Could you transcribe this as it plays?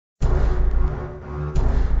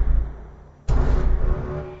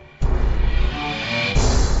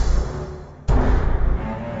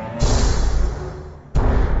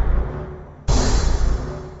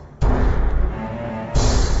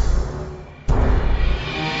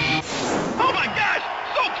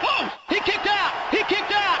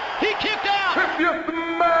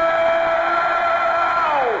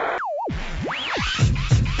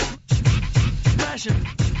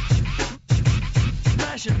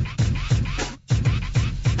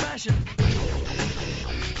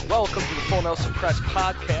Welcome to the Full Nelson Press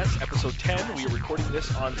Podcast, Episode 10. We are recording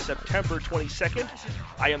this on September 22nd.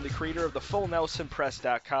 I am the creator of the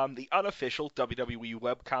FullNelsonPress.com, the unofficial WWE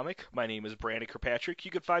webcomic. My name is Brandon Kirkpatrick.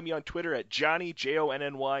 You can find me on Twitter at Johnny,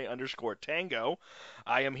 JONNY_Tango.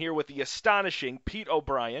 I am here with the astonishing Pete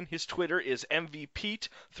O'Brien. His Twitter is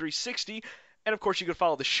MVPete360. And, of course, you can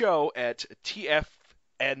follow the show at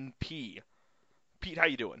TFNP. Pete, how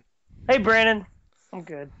you doing? Hey, Brandon. I'm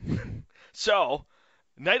good. So,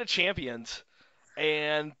 Night of Champions,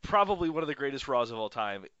 and probably one of the greatest Raws of all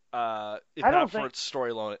time, if not for its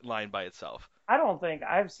storyline by itself. I don't think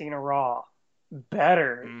I've seen a Raw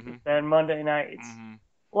better than Monday nights.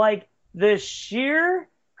 Like, the sheer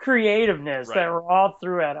creativeness that Raw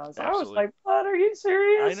threw at us. Absolutely. I was like, what? Are you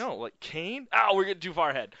serious? I know. Like, Kane? Oh, we're getting too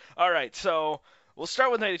far ahead. All right, so we'll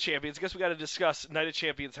start with Night of Champions. I guess we got to discuss Night of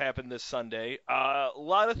Champions happened this Sunday. A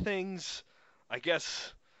lot of things, I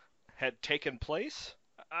guess, had taken place,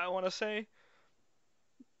 I want to say.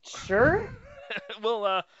 Sure.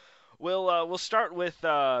 We'll start with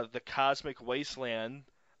the Cosmic Wasteland.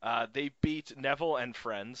 They beat Neville and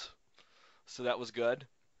Friends, so that was good.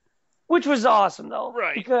 Which was awesome, though.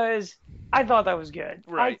 Right. Because I thought that was good.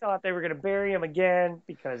 Right. I thought they were going to bury him again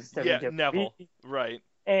because Neville. Right.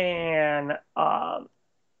 And no,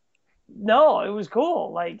 it was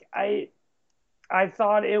cool. Like I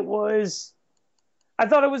thought it was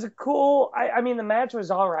a cool. I mean, the match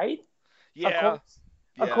was all right. Yeah.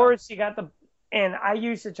 Of course, you got and I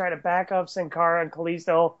used to try to back up Sin Cara and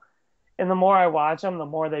Kalisto, and the more I watch them, the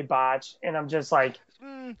more they botch, and I'm just like.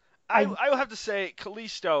 I will have to say,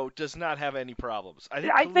 Kalisto does not have any problems.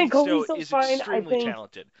 I think Kalisto is fine. Extremely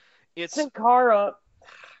talented. Sin Cara,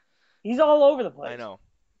 he's all over the place. I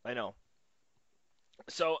know.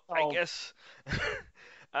 So I guess.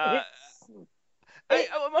 My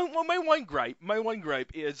one gripe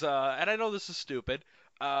is, and I know this is stupid.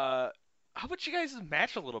 How about you guys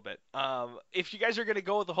match a little bit? If you guys are gonna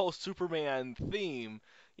go with the whole Superman theme,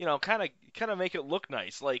 kind of make it look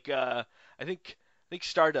nice. Like, I think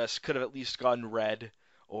Stardust could have at least gone red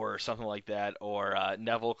or something like that, or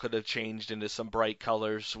Neville could have changed into some bright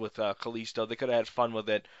colors with Kalisto. They could have had fun with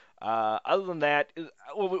it. Other than that,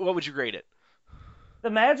 what would you grade it? The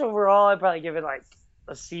match overall, I'd probably give it like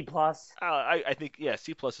a C+. I think,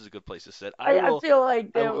 C+ is a good place to sit. I feel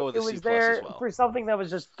like it was there as well. For something that was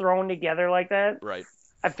just thrown together like that. Right.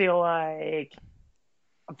 I feel like,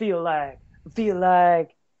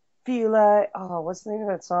 oh, what's the name of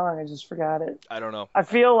that song? I just forgot it. I don't know. I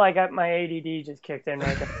feel like my ADD just kicked in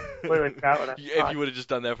right there. If you would have just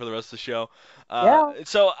done that for the rest of the show. Yeah.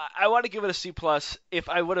 So I want to give it a C+. If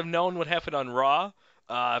I would have known what happened on Raw,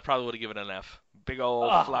 I probably would have given it an F. Big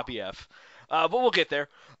old floppy F. But we'll get there.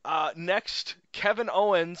 Next, Kevin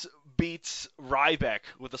Owens beats Ryback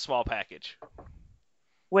with a small package.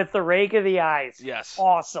 With the rake of the eyes. Yes.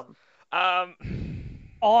 Awesome.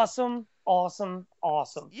 Awesome.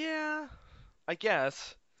 Yeah, I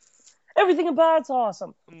guess. Everything about it's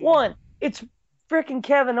awesome. One, it's frickin'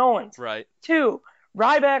 Kevin Owens. Right. Two,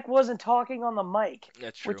 Ryback wasn't talking on the mic.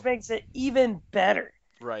 That's true. Which makes it even better.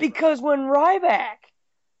 Right. Because when Ryback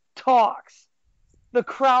talks, the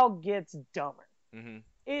crowd gets dumber. Mm-hmm.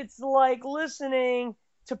 It's like listening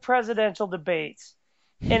to presidential debates,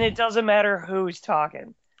 and it doesn't matter who's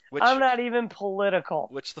talking. I'm not even political.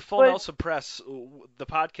 Which the Full Nelson Press, the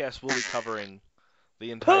podcast, will be covering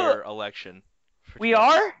the entire election. We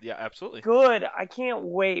are? Yeah, absolutely. Good. I can't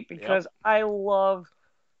wait because I love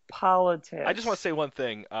politics. I just want to say one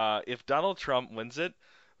thing. If Donald Trump wins it,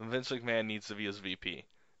 Vince McMahon needs to be his VP.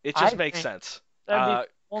 It just makes sense. That'd be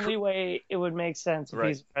the only way it would make sense if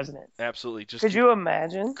he's president. Absolutely. Could you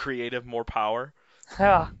imagine? Creative, more power.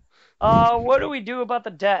 Yeah. What do we do about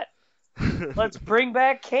the debt? Let's bring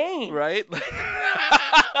back Kane. Right?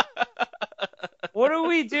 What do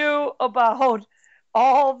we do about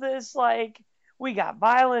all this, we got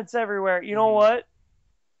violence everywhere. You know what?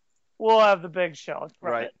 We'll have the Big Show.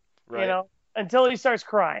 Right. Until he starts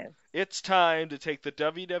crying. It's time to take the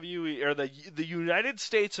WWE, or the United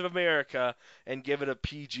States of America, and give it a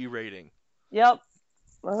PG rating. Yep.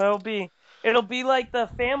 It'll be like the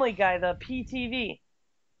Family Guy, the PTV.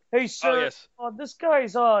 Hey, sir, this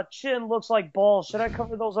guy's chin looks like balls. Should I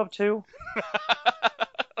cover those up too?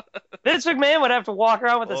 Vince McMahon would have to walk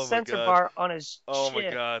around with a censor bar on his chin. Oh, my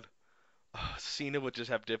God. Cena would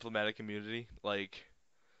just have diplomatic immunity.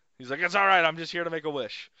 He's like, it's all right. I'm just here to make a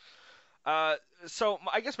wish. So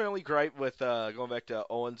I guess my only gripe with going back to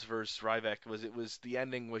Owens versus Ryback was the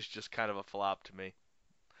ending was just kind of a flop to me.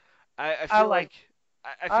 I feel like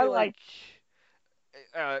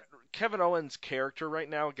Kevin Owens' character right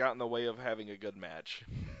now got in the way of having a good match.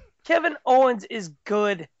 Kevin Owens is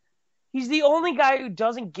good. He's the only guy who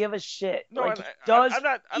doesn't give a shit. No, like,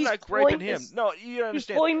 I'm not griping him. No, you understand. He's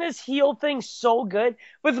pulling this heel thing so good,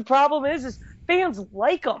 but the problem is fans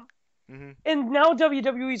like him. Mm-hmm. And now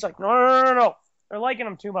WWE's like, no. They're liking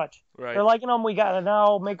him too much. Right. They're liking him. We gotta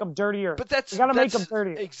now make him dirtier. But we gotta make him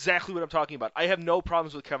dirtier. Exactly what I'm talking about. I have no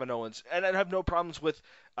problems with Kevin Owens, and I have no problems with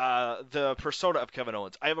the persona of Kevin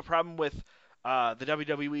Owens. I have a problem with the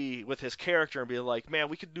WWE with his character and being like, man,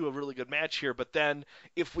 we could do a really good match here, but then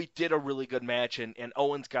if we did a really good match and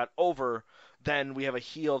Owens got over, then we have a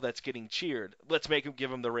heel that's getting cheered. Let's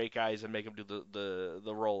give him the rake eyes and make him do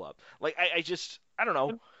the roll up. Like I don't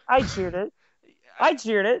know. I cheered it. I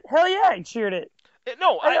cheered it. Hell yeah, I cheered it.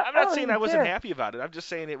 No, I'm not saying I wasn't happy about it. I'm just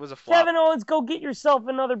saying it was a flop. Kevin Owens, go get yourself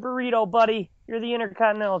another burrito, buddy. You're the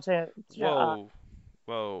Intercontinental Champion.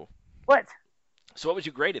 Whoa. What? So what would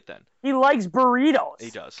you grade it then? He likes burritos.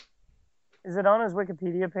 He does. Is it on his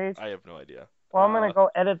Wikipedia page? I have no idea. Well, I'm going to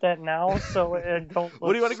go edit that now so it don't look... What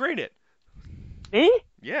do you want to grade it? B?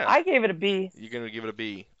 Yeah. I gave it a B. You're going to give it a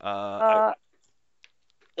B.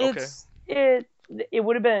 Okay. It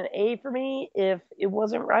would have been an A for me if it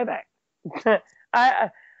wasn't Ryback.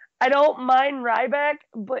 I don't mind Ryback,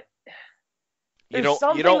 but you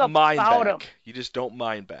don't mind back. Him. You just don't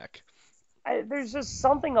mind back. There's just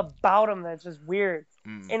something about him that's just weird.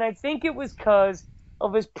 And I think it was because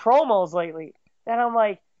of his promos lately that I'm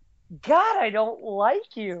like, God, I don't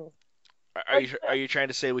like you. Are you trying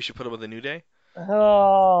to say we should put him with the New Day?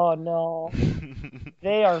 Oh, no.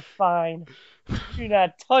 They are fine. Do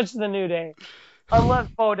not touch the New Day. Unless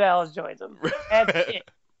Bo Dallas joins them. That's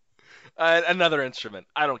it. Another instrument.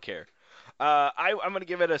 I don't care. I'm going to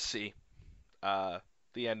give it a C. The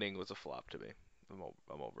ending was a flop to me.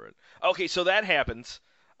 I'm over it. Okay, so that happens.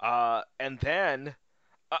 And then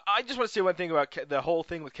I just want to say one thing about the whole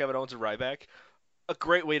thing with Kevin Owens and Ryback. A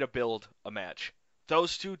great way to build a match.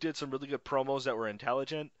 Those two did some really good promos that were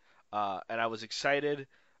intelligent, and I was excited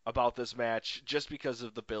about this match just because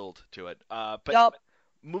of the build to it. But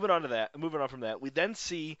moving on from that, we then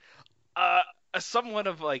see a somewhat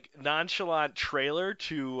of like nonchalant trailer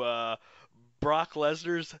to Brock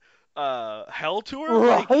Lesnar's Hell Tour.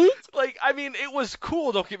 Right? Like, I mean, it was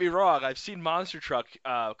cool, don't get me wrong. I've seen Monster Truck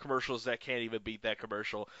commercials that can't even beat that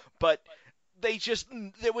commercial. But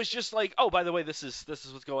it was just like, oh, by the way, this is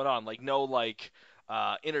what's going on. Like, no, like,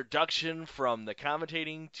 introduction from the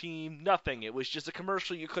commentating team, nothing. It was just a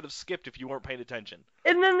commercial you could have skipped if you weren't paying attention.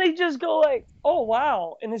 And then they just go like, oh,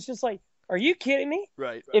 wow. And it's just like, are you kidding me?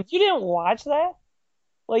 Right. If you didn't watch that,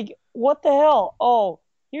 like, what the hell? Oh,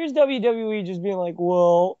 here's WWE just being like,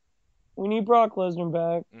 well, we need Brock Lesnar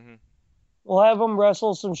back. Mm-hmm. We'll have him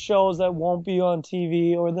wrestle some shows that won't be on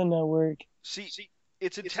TV or the network. See,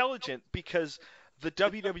 it's intelligent because the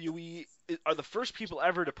WWE are the first people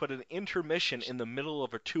ever to put an intermission in the middle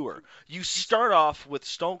of a tour. You start off with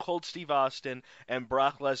Stone Cold Steve Austin and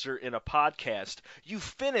Brock Lesnar in a podcast. You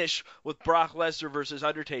finish with Brock Lesnar versus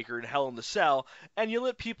Undertaker in Hell in the Cell, and you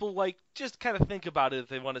let people like just kind of think about it if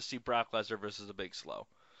they want to see Brock Lesnar versus a Big Slow.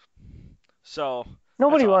 So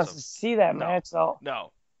nobody wants to see that match, though.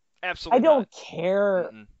 No, absolutely. I don't care,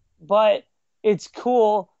 but it's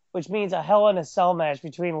cool. Which means a Hell in a Cell match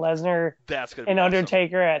between Lesnar and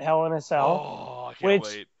Undertaker at Hell in a Cell. Oh, I can't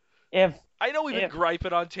wait. I know we've been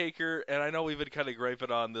griping on Taker, and I know we've been kind of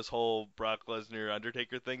griping on this whole Brock Lesnar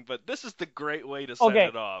Undertaker thing, but this is the great way to send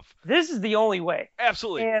it off. This is the only way.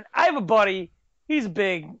 Absolutely. And I have a buddy. He's a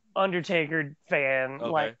big Undertaker fan. Okay.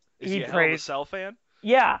 Like is he a Hell in a Cell fan?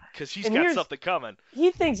 Yeah. Because he's got something coming.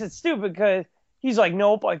 He thinks it's stupid because he's like,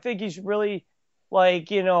 nope, I think he should really,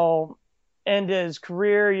 like, end his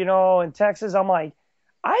career, in Texas. I'm like,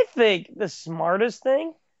 I think the smartest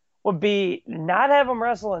thing would be not have him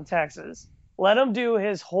wrestle in Texas. Let him do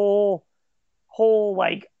his whole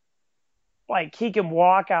like he can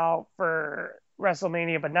walk out for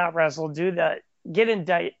WrestleMania but not wrestle, get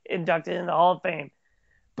inducted in the Hall of Fame.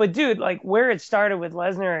 But dude, like where it started with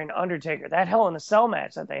Lesnar and Undertaker, that Hell in a Cell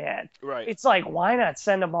match that they had. Right. It's like, why not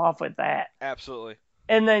send him off with that? Absolutely.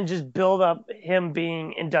 And then just build up him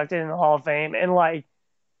being inducted in the Hall of Fame. And, like,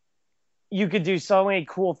 you could do so many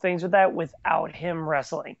cool things with that without him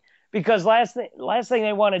wrestling. Because last thing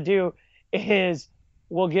they want to do is,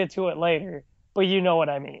 we'll get to it later, but you know what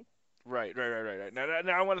I mean. Right.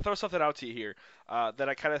 Now I want to throw something out to you here that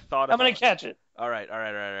I kind of thought about. I'm going to catch it. All right.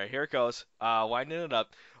 Here it goes. Winding it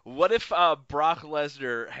up. What if Brock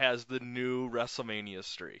Lesnar has the new WrestleMania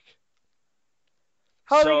streak?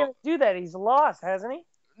 How are they going to do that? He's lost, hasn't he?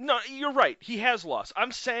 No, you're right. He has lost.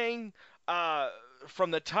 I'm saying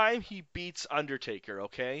from the time he beats Undertaker,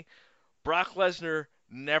 okay, Brock Lesnar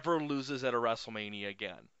never loses at a WrestleMania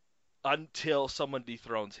again until someone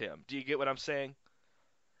dethrones him. Do you get what I'm saying?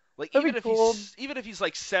 Like That'd be cool. even if he's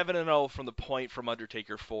like 7-0 from the point from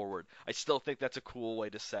Undertaker forward, I still think that's a cool way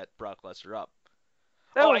to set Brock Lesnar up.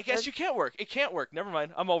 That Oh, would I guess work. you can't work. It can't work. Never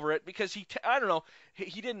mind. I'm over it because I don't know.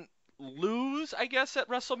 He didn't lose, I guess, at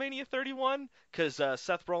WrestleMania 31 because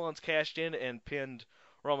Seth Rollins cashed in and pinned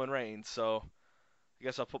Roman Reigns. So I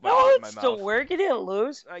guess I'll put my No, foot in it'd my still mouth. work. He didn't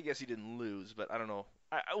lose. I guess he didn't lose, but I don't know.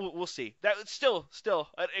 We'll see. That still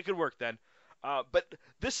it could work then. But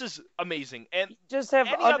this is amazing. And Just have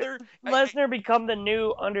any other Lesnar become the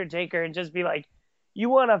new Undertaker and just be like, you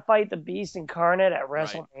want to fight the Beast Incarnate at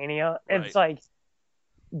WrestleMania? Right. It's like,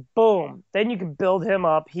 boom. Then you can build him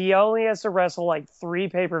up. He only has to wrestle like 3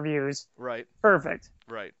 pay-per-views. right. Perfect.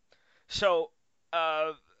 Right. So,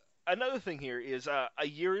 another thing here is a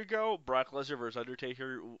year ago, Brock Lesnar versus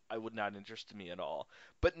Undertaker, I would not interest me at all.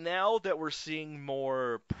 But now that we're seeing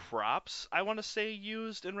more props, I want to say,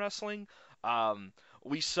 used in wrestling,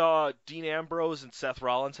 we saw Dean Ambrose and Seth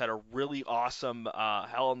Rollins had a really awesome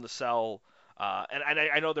Hell in the Cell. And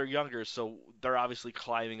I know they're younger, so they're obviously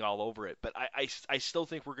climbing all over it. But I still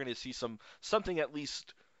think we're going to see something at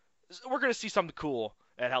least. We're going to see something cool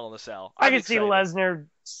at Hell in the Cell. I can see Lesnar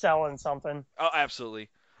selling something. Oh, absolutely.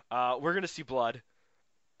 We're gonna see blood.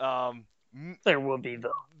 There will be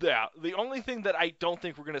though. Yeah. The only thing that I don't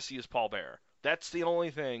think we're gonna see is Paul Bearer. That's the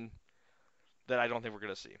only thing that I don't think we're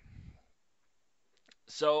gonna see.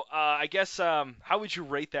 So I guess how would you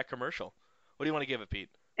rate that commercial? What do you want to give it, Pete?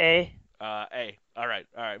 A. A. All right.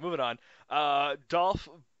 Moving on. Dolph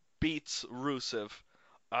beats Rusev.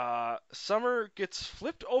 Summer gets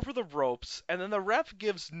flipped over the ropes, and then the ref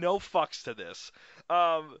gives no fucks to this.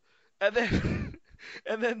 And then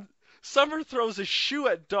and then Summer throws a shoe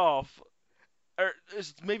at Dolph, or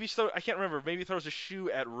I can't remember. Maybe throws a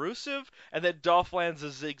shoe at Rusev, and then Dolph lands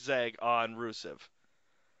a zigzag on Rusev.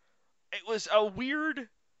 It was a weird.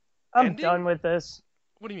 I'm ending? done with this.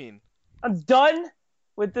 What do you mean? I'm done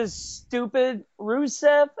with this stupid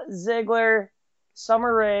Rusev, Ziggler,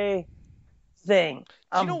 Summer Rae thing.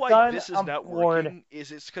 Do you know why this is not working?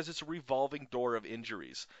 It's because it's a revolving door of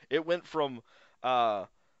injuries. It went from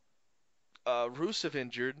Rusev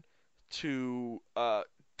injured to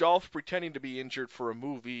Dolph pretending to be injured for a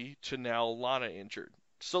movie to now Lana injured.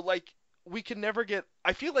 So like we can never get.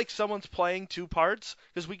 I feel like someone's playing 2 parts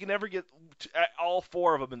because we can never get all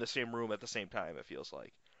 4 of them in the same room at the same time. It feels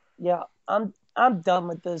like. Yeah, I'm done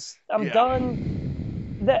with this. I'm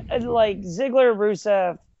done. That like Ziggler,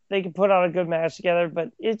 Rusev, they can put on a good match together,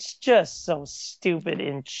 but it's just so stupid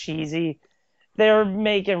and cheesy. They're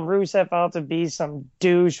making Rusev out to be some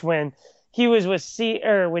douche when he was with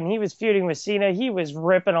when he was feuding with Cena, he was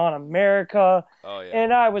ripping on America. Oh yeah.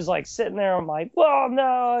 And I was like sitting there, I'm like, well,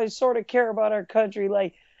 no, I sort of care about our country,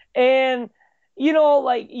 like, and you know,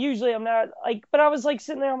 like usually I'm not like, but I was like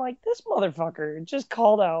sitting there, I'm like, this motherfucker just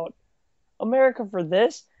called out America for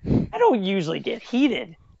this. I don't usually get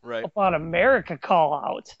heated about America call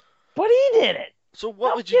out, but he did it. So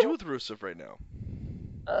what would you do with Rusev right now?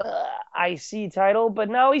 IC title, but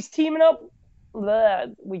now he's teaming up.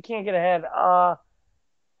 We can't get ahead. All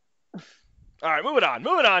right, moving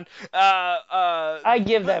on. I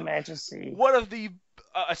give that match a C. What of the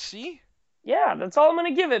a C? Yeah, that's all I'm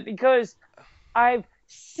gonna give it because I've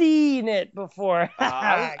seen it before.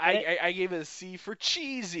 I gave it a C for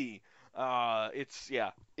cheesy.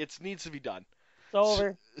 It needs to be done. It's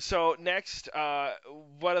over. So next,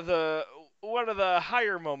 one of the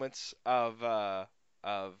higher moments of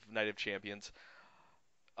Night of Champions,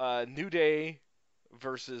 New Day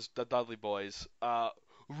versus the Dudley Boys.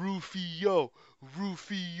 Rufio.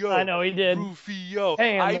 I know he did. Rufio.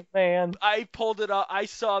 Man. I pulled it up. I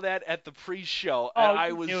saw that at the pre-show, and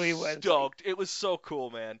I was stoked. It was so cool,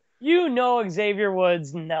 man. You know Xavier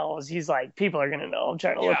Woods knows. He's like, people are going to know I'm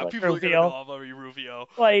trying to look like Rufio. Yeah, people are going to know I'm Rufio.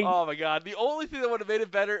 Like, oh, my God. The only thing that would have made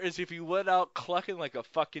it better is if he went out clucking like a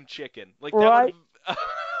fucking chicken. Like, right? That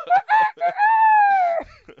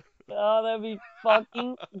would oh, that'd be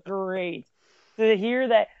fucking great. To hear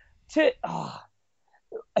that.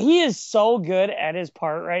 He is so good at his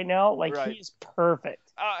part right now. Like, he is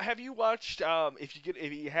perfect. Have you watched, if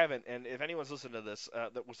you haven't, and if anyone's listening to this,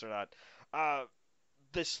 that was or not,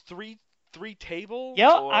 this three table? Yep,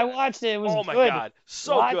 I watched it. It was good. Oh my God,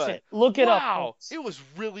 so Watch good. It. Look it up. Wow, it was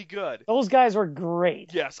really good. Those guys were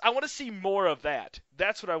great. Yes, I want to see more of that.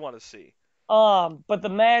 That's what I want to see. But the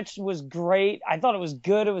match was great. I thought it was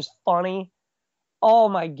good. It was funny. Oh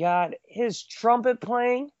my God, his trumpet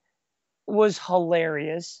playing was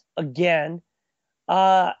hilarious. Again,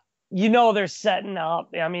 they're setting up.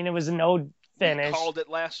 I mean, it was a no We finish. called it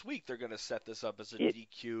last week. They're going to set this up as a It-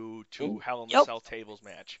 DQ to Hell in the yep, Cell tables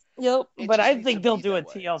match. yep. It But just I needs to think they'll be do a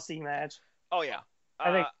that way. TLC match. Oh yeah.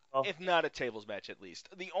 I think. If not a tables match at least.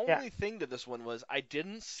 The Yeah. only thing to this one was I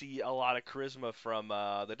didn't see a lot of charisma from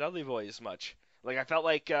the Dudley Boys much. Like I felt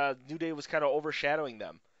like New Day was kind of overshadowing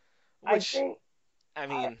them. Which I think. I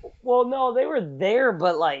mean, Well, no, they were there,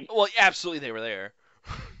 but like, well, absolutely they were there.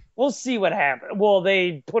 we'll see what happens. Well,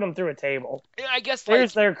 they put them through a table. I guess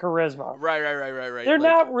There's like their charisma. right. They're Like,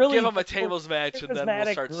 not really give them a the tables match and then we'll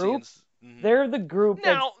charismatic start group. seeing. They're the group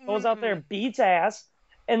that Now- goes out there, beats ass,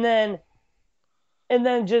 and then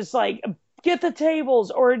just like get the tables,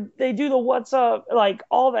 or they do the what's up, like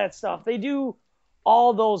all that stuff. They do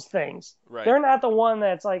all those things. Right. They're not the one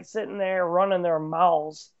that's like sitting there running their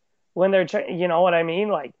mouths when they're, you know what I mean?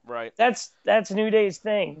 Like Right. that's New Day's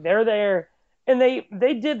thing. They're there. And they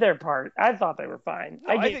did their part. I thought they were fine.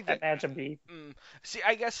 No, I I gave think that that- match a B. See,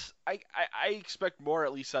 I guess I expect more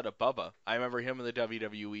at least out of Bubba. I remember him in the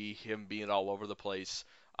WWE, him being all over the place,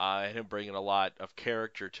 and him bringing a lot of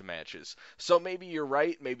character to matches. So maybe you're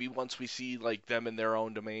right. Maybe once we see like them in their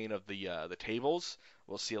own domain of the tables,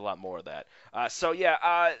 we'll see a lot more of that. So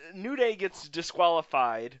yeah, New Day gets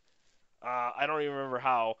disqualified. I don't even remember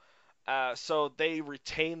how. So they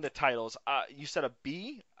retain the titles. You said a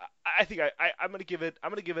B? I think I'm gonna give it.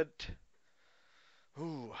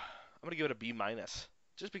 Ooh, I'm gonna give it a B minus,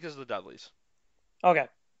 just because of the Dudleys. Okay.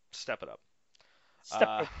 Step it up. Step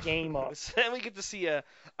the game up. So then we get to see a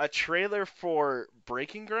trailer for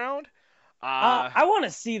Breaking Ground. I want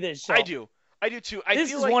to see this show. I do too. I This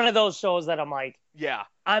feel is like, one of those shows that I'm like, yeah.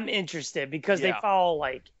 I'm interested because they Yeah. follow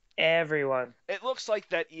like everyone. It looks like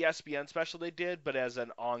that ESPN special they did, but as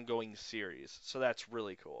an ongoing series. So that's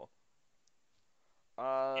really cool.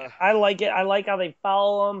 I like it. I like how they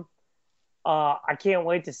follow them. I can't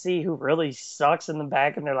wait to see who really sucks in the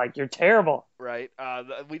back, and they're like, "You're terrible." Right.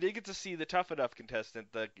 We did get to see the Tough Enough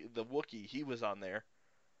contestant, the Wookiee. He was on there.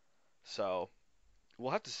 So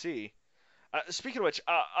we'll have to see. Speaking of which,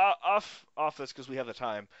 off this because we have the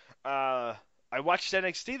time. I watched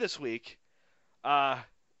NXT this week.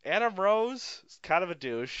 Adam Rose is kind of a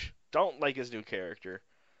douche. Don't like his new character.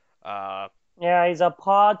 Yeah, he's a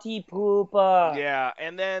potty pooper. Yeah,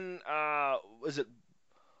 and then was it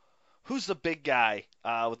who's the big guy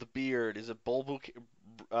with the beard? Is it Bull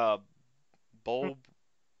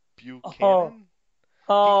Buchanan?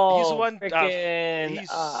 Oh, he's the one.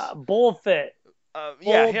 freaking Bullfit.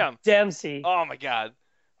 Yeah, Bull him. Dempsey. Oh my God,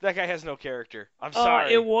 that guy has no character. I'm sorry.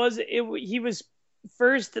 He was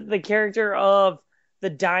first the character of the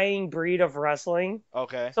dying breed of wrestling.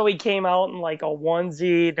 Okay. So he came out in like a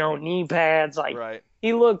onesie, no knee pads, like Right.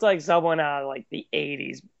 he looked like someone out of like the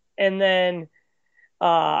 80s. And then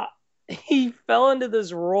he fell into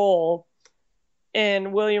this role,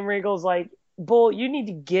 and William Regal's like, "Bull, you need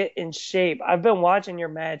to get in shape. I've been watching your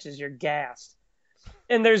matches. You're gassed."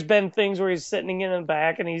 And there's been things where he's sitting in the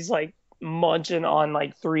back and he's like munching on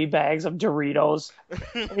like 3 bags of Doritos.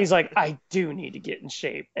 And he's like, "I do need to get in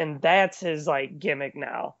shape." And that's his like gimmick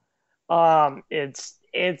now.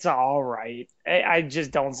 It's all right. I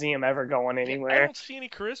just don't see him ever going I anywhere. don't see any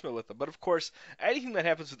charisma with him. But of course, anything that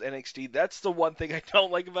happens with NXT, that's the one thing I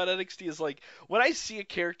don't like about NXT is like when I see a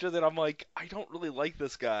character that I'm like, I don't really like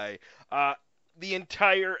this guy. The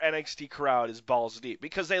entire NXT crowd is balls deep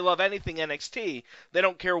because they love anything NXT. They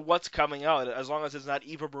don't care what's coming out as long as it's not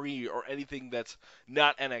Eva Marie or anything that's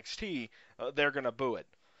not NXT. They're gonna boo it.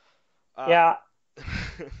 Yeah.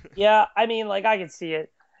 Yeah, I mean, like I can see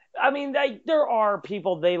it. I mean, there are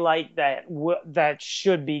people they like that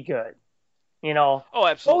should be good. You know, Oh,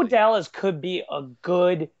 absolutely. Bo Dallas could be a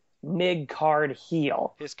good mid-card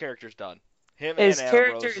heel. His character's done. Him His and Adam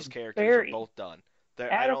character Rose's is characters buried. are both done.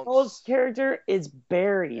 Adam Rose's character is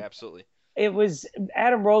buried. Absolutely. It was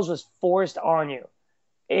Adam Rose was forced on you,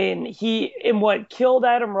 and what killed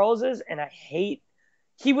Adam Rose is, and he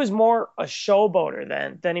was more a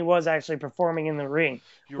showboater than he was actually performing in the ring.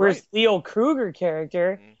 You're Whereas right. Leo Kruger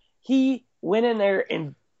character, he went in there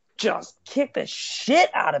and just kicked the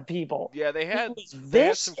shit out of people. Yeah, they had was some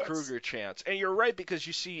vicious. Kruger chants. And you're right because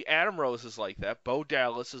you see Adam Rose is like that, Bo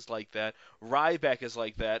Dallas is like that, Ryback is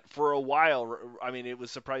like that. For a while, I mean, it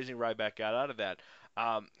was surprising Ryback got out of that.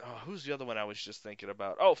 Who's the other one I was just thinking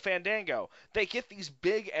about? Oh, Fandango. They get these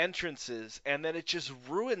big entrances, and then it just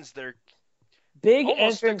ruins their Big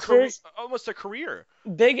almost a career.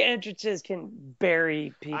 Big entrances can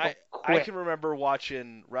bury people I quick. can remember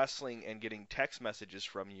watching wrestling and getting text messages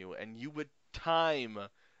from you, and you would time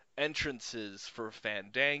entrances for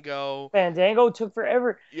Fandango. Fandango took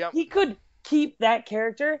forever. Yep. He could keep that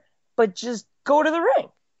character, but just go to the ring.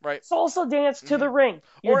 Right. Salsa dance to the ring.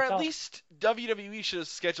 You're Or at done. least WWE should have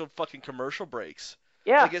scheduled fucking commercial breaks.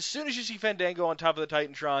 Yeah. Like, as soon as you see Fandango on top of the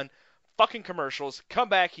Titantron, fucking commercials, come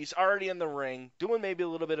back, he's already in the ring, doing maybe a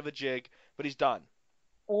little bit of a jig, but he's done.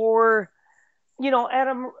 Or,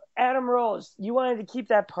 Adam Rose, you wanted to keep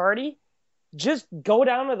that party? Just go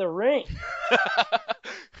down to the ring.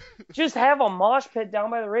 Just have a mosh pit down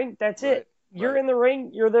by the ring. That's Right, it. You're right. in the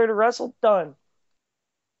ring. You're there to wrestle. Done.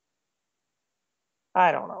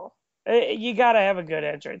 I don't know. You got to have a good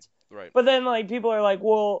entrance. Right. But then, like, people are like,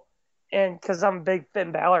 well, and because I'm a big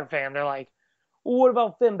Finn Balor fan, they're like, well, what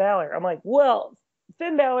about Finn Balor? I'm like, well,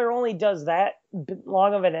 Finn Balor only does that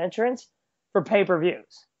long of an entrance for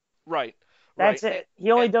pay-per-views. Right. That's right. it.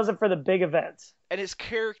 He only does it for the big events. And his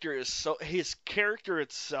character itself,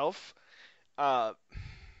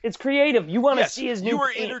 It's creative. You want to yes, see his new you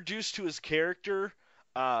were paint. introduced to his character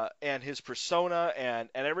and his persona and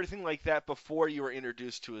everything like that before you were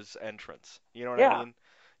introduced to his entrance. You know what I mean?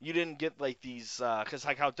 You didn't get like these, because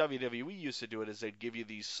like how WWE used to do it is they'd give you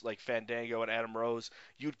these like Fandango and Adam Rose.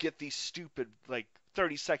 You'd get these stupid like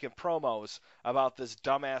 30-second promos about this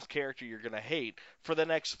dumbass character you're gonna hate for the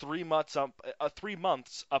next 3 months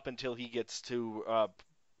up until he gets to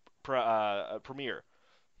premiere.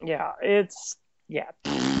 Yeah, yeah.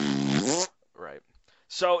 Right.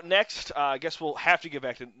 So next, I guess we'll have to get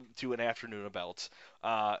back to an afternoon of belts.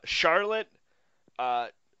 Charlotte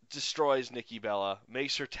destroys Nikki Bella,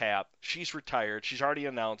 makes her tap. She's retired. She's already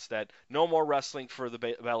announced that no more wrestling for the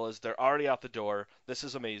Bellas. They're already out the door. This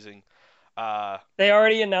is amazing. They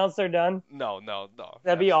already announced they're done. No.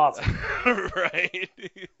 That'd be awesome. Right.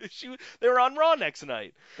 They were on Raw next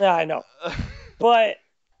night. Yeah, I know. But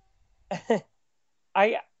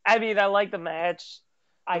I mean, I like the match.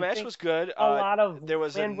 The match was good. A lot of there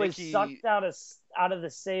was wind a Nikki... was sucked out of the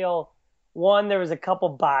sail. One, there was a couple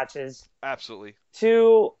botches. Absolutely.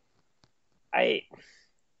 Two, I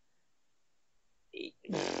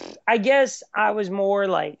guess I was more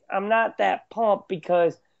like, I'm not that pumped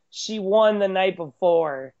because she won the night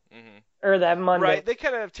before, or that Monday. Right, they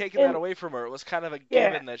kind of have taken that away from her. It was kind of a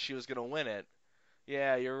given that she was going to win it.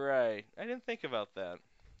 Yeah, you're right. I didn't think about that.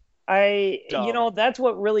 That's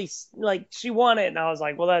what really, like, she won it, and I was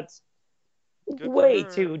like, well, that's way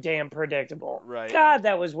too damn predictable. Right. God,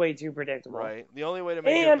 that was way too predictable. Right. The only way to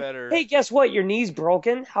make it better. Hey, guess what? Your knee's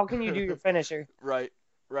broken. How can you do your finisher? Right.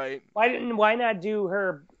 Why not do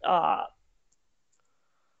her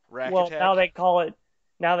rack well, attack?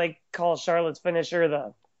 now they call Charlotte's finisher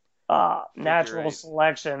the natural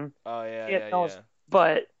selection. Oh yeah.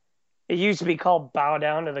 But it used to be called bow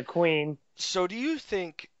down to the queen. So do you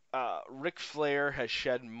think Ric Flair has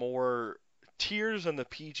shed more tears in the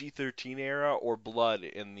PG-13 era or blood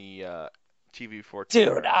in the TV-14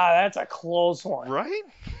 era? Dude, that's a close one. Right?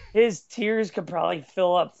 His tears could probably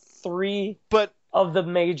fill up 3 of the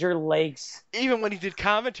major lakes. Even when he did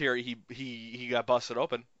commentary, he got busted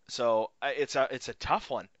open. So it's a tough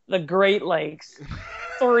one. The Great Lakes.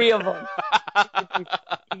 3 of them.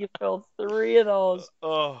 He could fill 3 of those.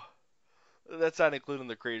 Oh. That's not including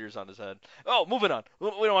the craters on his head. Oh, moving on. We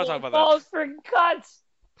don't want to talk about Balls for cuts.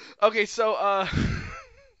 Okay, so I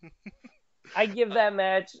give that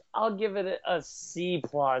match. I'll give it a C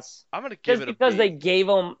plus. I'm gonna give it a B. Because they gave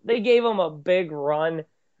him a big run,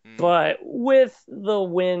 but with the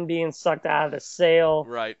wind being sucked out of the sail,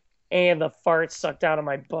 right, and the fart sucked out of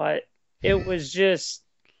my butt, it was just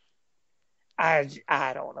I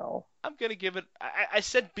don't know. I'm gonna give it. I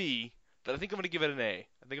said B, but I think I'm gonna give it an A.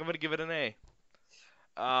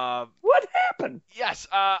 What happened? Yes,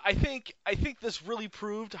 I think this really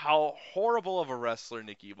proved how horrible of a wrestler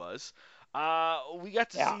Nikki was. We got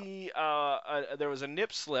to see there was a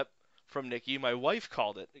nip slip from Nikki. My wife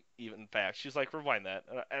called it, even in fact. She's like, rewind that.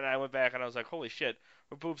 And I went back and I was like, holy shit,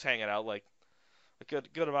 her boob's hanging out like a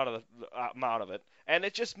good amount of it. And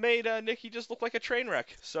it just made Nikki just look like a train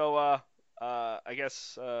wreck. So I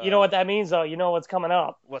guess... you know what that means, though? You know what's coming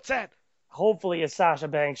up. What's that? Hopefully a Sasha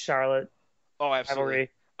Banks Charlotte. Oh, absolutely. Rivalry.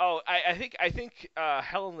 Oh, I think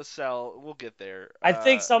Hell in the Cell, we'll get there. I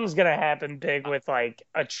think something's gonna happen big with like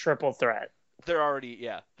a triple threat. They're already,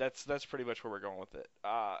 yeah. That's pretty much where we're going with it.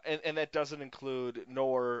 And that doesn't include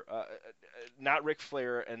not Ric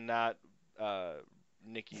Flair and not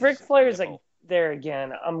Nikki. Ric Flair's like there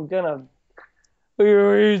again. I'm gonna.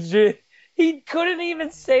 He couldn't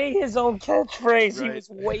even say his own catchphrase. Right. He was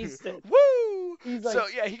wasted. Woo! He's like, so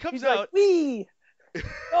yeah, he comes he's out. Like, wee.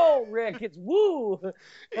 Oh, Rick, it's woo.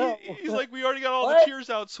 No. He's like, we already got all the tears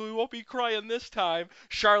out, so we won't be crying this time.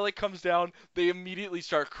 Charlotte comes down. They immediately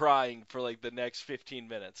start crying for like the next 15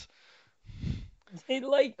 minutes. They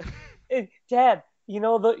like, Dad, you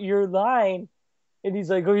know your line. And he's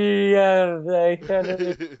like, oh yeah,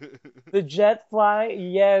 the jet fly.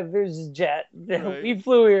 Yeah, there's a jet. Right. We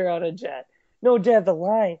flew here on a jet. No, Dad, the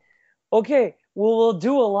line. Okay, well we'll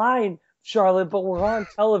do a line, Charlotte, but we're on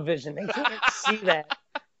television. They can't see that.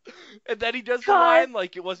 And then he does the Cut. line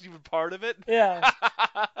like it wasn't even part of it. Yeah.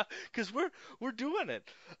 Because we're doing it.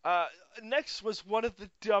 Uh, Next was one of the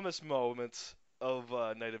dumbest moments of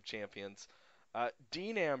Night of Champions.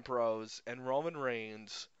 Dean Ambrose and Roman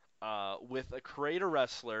Reigns with a Creator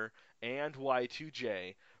Wrestler and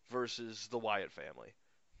Y2J versus the Wyatt family.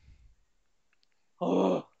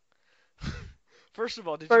 Oh, First of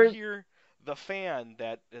all, did you first, hear the fan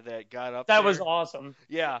that got up that there? was awesome.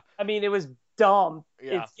 Yeah, I mean, it was dumb.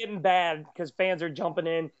 yeah. It's getting bad because fans are jumping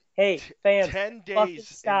in. Hey, fans, 10 fucking days in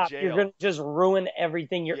stop. You're jail. gonna just ruin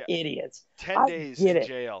everything. You're Yeah. idiots. 10 I days get in it.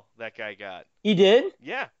 jail that guy got. He did?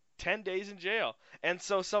 Yeah, 10 days in jail. And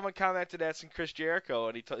so someone commented asking Chris Jericho,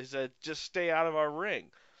 and he said, just stay out of our ring.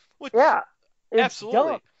 Which, Yeah. It's absolutely.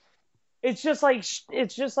 dumb. It's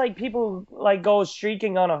just like people like go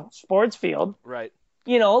streaking on a sports field. Right.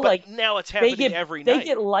 You know, But like now it's they happening get every they night.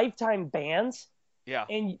 get lifetime bans, Yeah.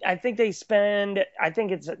 and I think they spend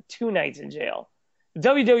it's 2 nights in jail.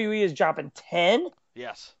 WWE is dropping 10.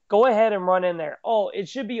 Yes. Go ahead and run in there. Oh, it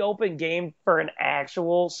should be open game for an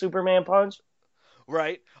actual Superman punch.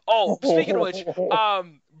 Right. Oh, speaking of which,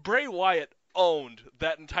 Bray Wyatt owned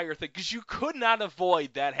that entire thing because you could not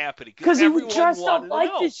avoid that happening. Because he was everyone dressed wanted up to like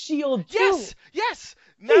know. the Shield too. Yes, yes.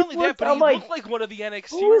 Not only that, but I'm he like, looked like one of the NXT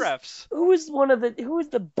who is- refs. Who was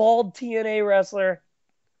the bald TNA wrestler?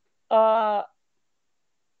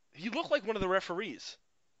 He looked like one of the referees.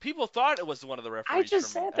 People thought it was one of the referees. I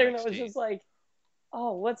just from sat there and I was NXT. just like,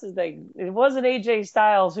 oh, what's his name? It wasn't AJ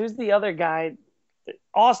Styles. Who's the other guy?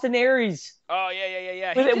 Austin Aries. Oh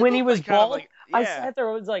yeah. When he was look like kind of bald, like, I yeah. sat there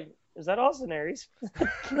and was like, is that Austin Aries?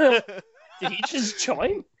 Did he just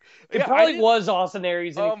join? It Yeah, I probably didn't- was Austin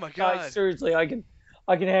Aries. And Oh he my was like, God. seriously, I can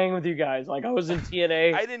hang with you guys. Like I was in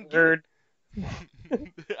TNA. I didn't get Nerd.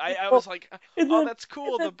 I was like, And oh, then- that's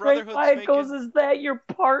cool. and The then Bray Brotherhood's Wyatt making. goes, is that your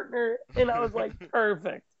partner? And I was like,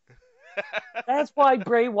 perfect. That's why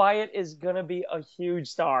Bray Wyatt is gonna be a huge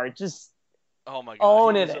star. Just Oh my God,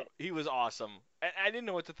 owning it. he was awesome. And I didn't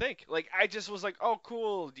know what to think. Like I just was like, oh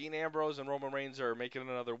cool, Dean Ambrose and Roman Reigns are making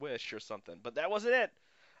another wish or something. But that wasn't it.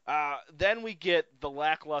 Then we get the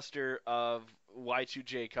lackluster of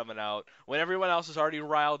Y2J coming out when everyone else is already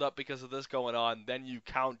riled up because of this going on. Then you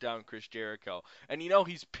count down Chris Jericho, and you know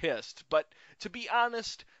he's pissed. But to be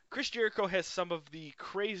honest, Chris Jericho has some of the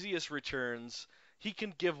craziest returns. He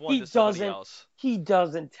can give one to somebody else. He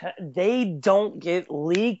doesn't. They don't get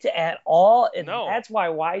leaked at all, and No. that's why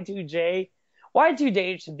Y2J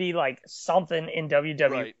should be like something in WWE.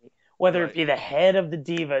 Right. Whether Right. it be the head of the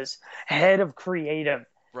Divas, head of creative.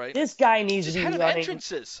 Right. This guy needs Just to be head of running.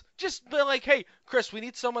 entrances. Just be like, hey, Chris, we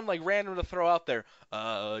need someone like random to throw out there.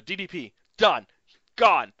 DDP, done,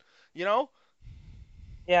 gone. You know?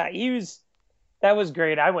 Yeah, that was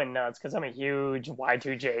great. I went nuts because I'm a huge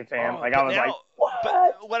Y2J fan. Oh, like but I was now- like, what?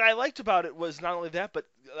 But what I liked about it was not only that, but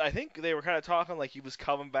I think they were kind of talking like he was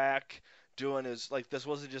coming back, doing his like this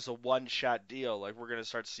wasn't just a one-shot deal. Like we're gonna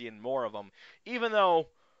start seeing more of them, even though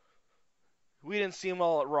we didn't see him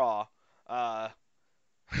all at Raw,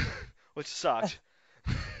 which sucked.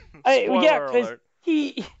 Yeah, Spoiler because alert.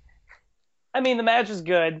 I mean, the match is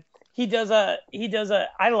good. He does a.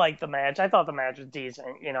 I like the match. I thought the match was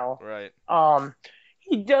decent. You know. Right.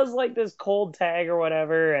 He does like this cold tag or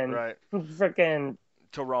whatever, and Right. freaking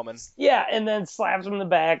To Roman. yeah, and then slaps him in the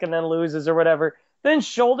back and then loses or whatever. Then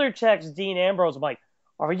shoulder checks Dean Ambrose. I'm like,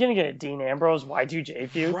 are we gonna get a Dean Ambrose Y2J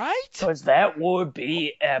feud? Right. Because that would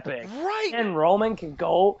be epic. Right. And Roman can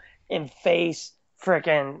go and face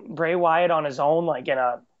frickin' Bray Wyatt on his own, like in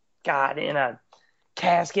a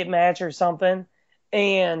casket match or something.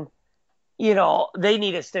 And you know, they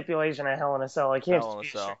need a stipulation at Hell in a Cell. It can't Hell in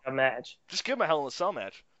just a be Cell. a match. Just give him a Hell in a Cell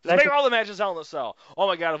match. Just That make could- all the matches Hell in a Cell. Oh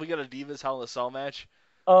my God, if we got a Divas Hell in a Cell match.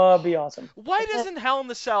 Be awesome. Why doesn't Hell in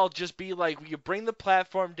the Cell just be like you bring the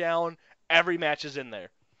platform down, every match is in there?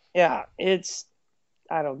 Yeah,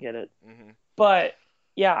 I don't get it. Hmm. But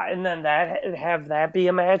yeah, and then have that be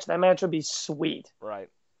a match. That match would be sweet. Right.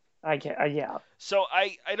 I can't. Yeah, So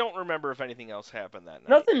I don't remember if anything else happened that night.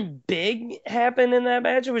 nothing big happened in that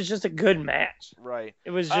match. It was just a good match. Right.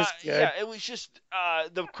 It was just good. Yeah, it was just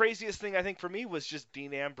the craziest thing I think for me was just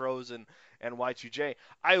Dean Ambrose and Y2J.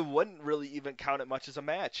 I wouldn't really even count it much as a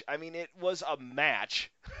match. I mean, it was a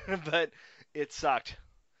match, but it sucked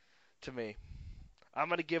to me. I'm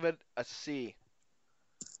gonna give it a C.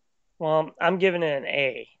 Well, I'm giving it an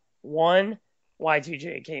A. One,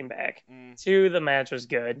 Y2J came back. Mm. 2, the match was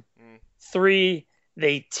good. Mm. 3,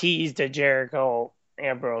 they teased a Jericho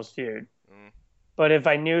Ambrose feud. Mm. But if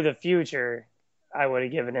I knew the future, I would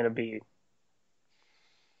have given it a B.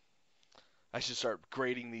 I should start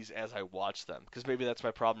grading these as I watch them, because maybe that's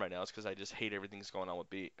my problem right now. Is because I just hate everything that's going on with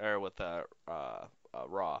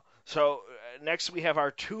Raw. So next we have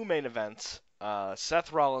our 2 main events: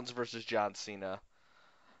 Seth Rollins versus John Cena.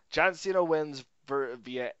 John Cena wins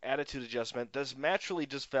via attitude adjustment. This match really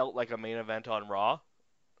just felt like a main event on Raw.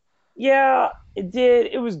 Yeah, it did.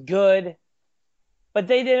 It was good. But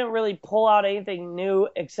they didn't really pull out anything new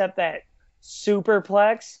except that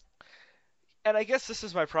superplex. And I guess this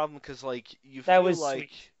is my problem, because like you That feel was like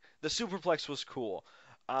sweet. the superplex was cool,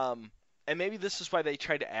 and maybe this is why they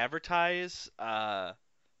tried to advertise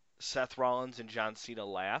Seth Rollins and John Cena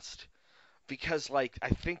last, because like I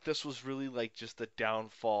think this was really like just the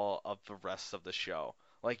downfall of the rest of the show.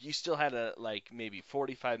 Like you still had like maybe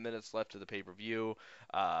 45 minutes left of the pay-per-view.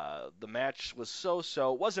 The match was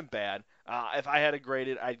so-so. It wasn't bad. If I had to grade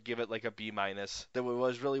it, I'd give it like a B minus. There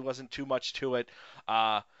really wasn't too much to it.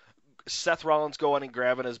 Seth Rollins going and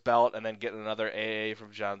grabbing his belt and then getting another AA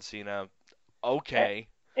from John Cena. Okay.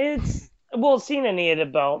 Well, Cena needed a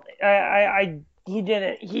belt. He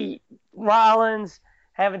didn't. Rollins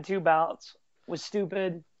having 2 belts was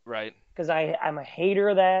stupid. Right. Because I'm a hater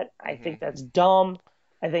of that. I think that's dumb.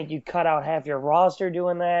 I think you cut out half your roster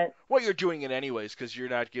doing that. Well, you're doing it anyways because you're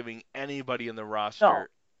not giving anybody in the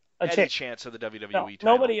roster any chance of the WWE title.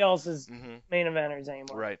 Nobody else is main eventers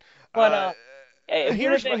anymore. Right. But it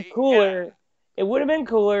would have been cooler. Yeah. It would have been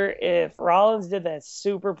cooler if Rollins did that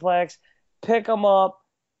superplex, pick him up,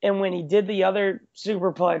 and when he did the other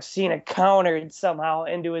superplex, Cena countered somehow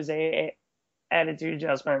into his attitude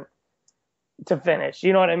adjustment to finish.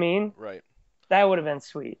 You know what I mean? Right. That would have been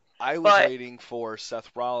sweet. I was waiting for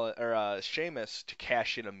Seth Rollins or Sheamus to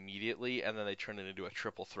cash in immediately, and then they turned it into a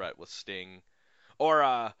triple threat with Sting.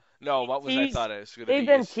 Or no, what was I thought it was going to be? They've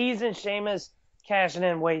been teasing Sheamus cashing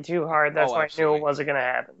in way too hard. That's why I knew it wasn't going to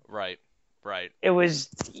happen. Right. It was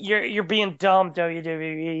you're being dumb,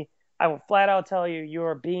 WWE. I will flat out tell you, you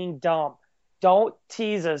are being dumb. Don't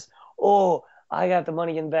tease us. Oh, I got the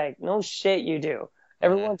money in the bank. No shit, you do.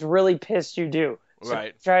 Everyone's really pissed you do. So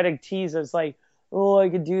try to tease us like, oh, I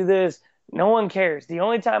could do this. No one cares. The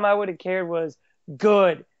only time I would have cared was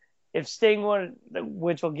good. If Sting would,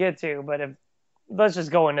 which we'll get to, but let's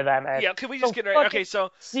just go into that match. Yeah, can we just get right? Okay,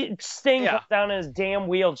 so Sting comes down in his damn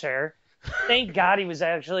wheelchair. Thank God he was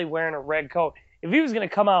actually wearing a red coat. If he was going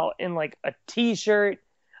to come out in like a t-shirt,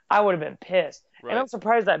 I would have been pissed. Right. And I'm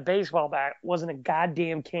surprised that baseball bat wasn't a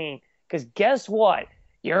goddamn cane. Because guess what?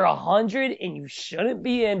 You're 100 and you shouldn't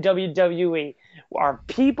be in WWE. Are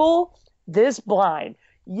people this blind?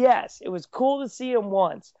 Yes, it was cool to see him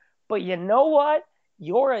once. But you know what?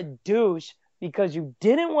 You're a douche because you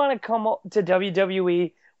didn't want to come to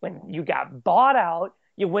WWE when you got bought out.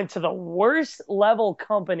 You went to the worst level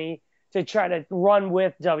company to try to run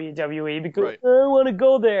with WWE because I want to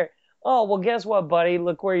go there. Oh, well, guess what, buddy?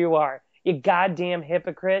 Look where you are. You goddamn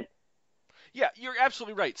hypocrite. Yeah, you're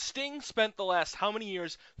absolutely right. Sting spent the last how many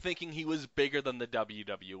years thinking he was bigger than the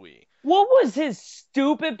WWE? What was his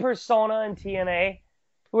stupid persona in TNA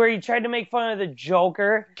where he tried to make fun of the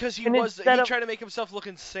Joker? Because he tried to make himself look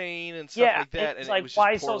insane and stuff like that, and it was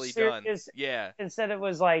just poorly done. Yeah. Instead it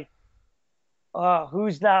was like,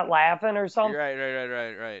 who's not laughing or something?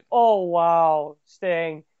 Right. Oh, wow,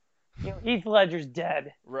 Sting. Heath Ledger's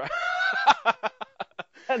dead. Right.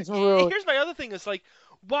 That's rude. Here's my other thing. Is like,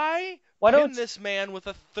 why pin this man with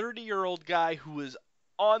a 30-year-old guy who is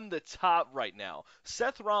on the top right now?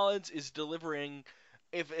 Seth Rollins is delivering,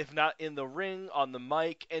 if not in the ring, on the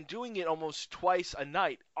mic, and doing it almost twice a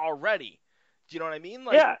night already. Do you know what I mean?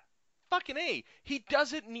 Like, yeah. Fucking A. He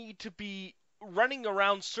doesn't need to be running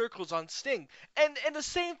around circles on Sting. And the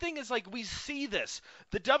same thing is, like, we see this.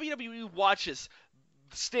 The WWE watches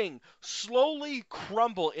Sting slowly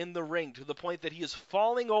crumble in the ring to the point that he is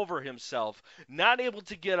falling over himself, not able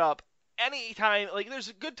to get up anytime. Like, there's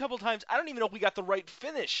a good couple times, I don't even know if we got the right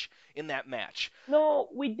finish in that match. No,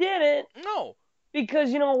 we didn't. No.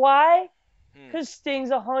 Because you know why? Because Sting's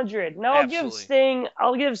 100. Now I'll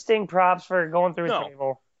give Sting props for going through a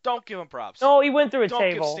table. Don't give him props. No, he went through a table.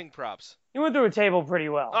 Don't give Sting props. He went through a table pretty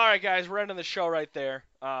well. All right, guys, we're ending the show right there.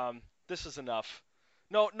 This is enough.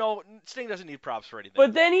 No, Sting doesn't need props for anything.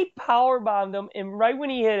 But then he powerbombed him, and right when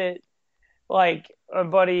he hit it, like, our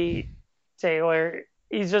buddy Taylor,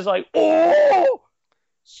 he's just like, oh,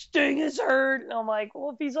 Sting is hurt. And I'm like, well,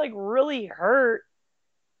 if he's, like, really hurt.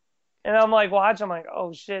 And I'm like, watch, I'm like,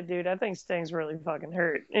 oh, shit, dude, I think Sting's really fucking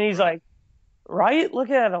hurt. And he's like, right? Look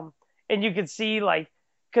at him. and you could see like,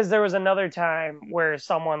 because there was another time where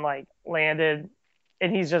someone like landed,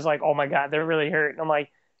 and he's just like, oh my god, they're really hurt. And I'm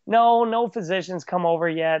like, no physicians come over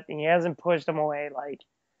yet, and he hasn't pushed them away. Like,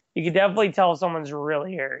 you could definitely tell someone's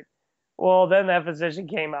really hurt. Well, then that physician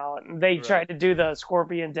came out, and they tried to do the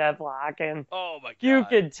scorpion deathlock, and oh my god, you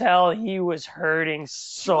could tell he was hurting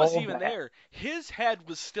so bad. He wasn't even there. His head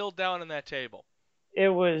was still down on that table. It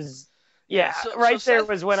was, so there Seth,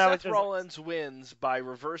 was when I was Seth Rollins wins by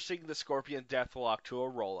reversing the Scorpion Deathlock to a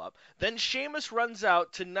roll-up. Then Sheamus runs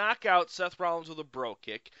out to knock out Seth Rollins with a bro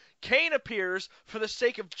kick. Kane appears for the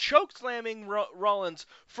sake of choke-slamming Rollins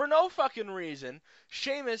for no fucking reason.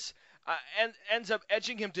 Sheamus and ends up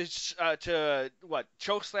edging him to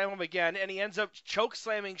choke slam him again, and he ends up choke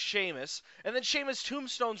slamming Sheamus, and then Sheamus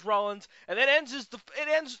tombstones Rollins, and then it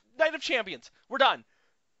ends Night of Champions. We're done.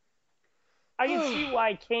 I can see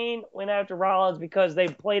why Kane went after Rollins, because they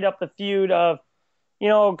played up the feud of,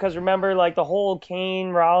 because remember, like, the whole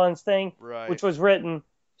Kane-Rollins thing, right, which was written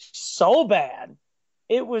so bad.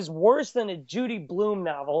 It was worse than a Judy Blume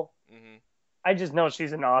novel. Mm-hmm. I just know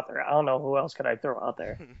she's an author. I don't know who else could I throw out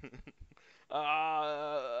there.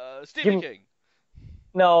 Stephen King.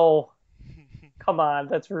 No. Come on,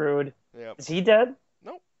 that's rude. Yep. Is he dead?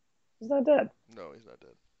 Nope. He's not dead. No, he's not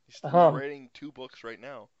dead. He's writing 2 books right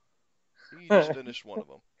now. He just finished one of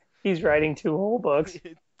them. He's writing 2 whole books.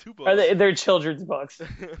 2 books. They're children's books.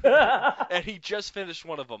 And he just finished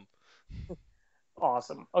one of them.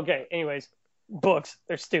 Awesome. Okay, anyways. Books.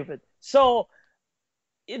 They're stupid. So,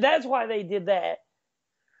 that's why they did that.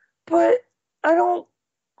 But I don't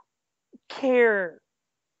care.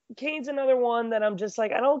 Kane's another one that I'm just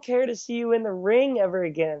like, I don't care to see you in the ring ever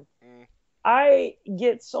again. I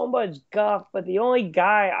get so much guff, but the only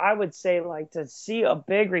guy I would say, like, to see a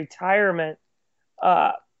big retirement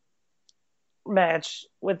match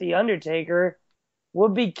with The Undertaker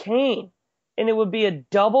would be Kane. And it would be a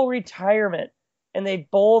double retirement, and they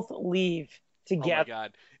both leave together. Oh my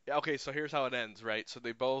god. Okay, so here's how it ends, right? So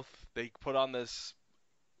they put on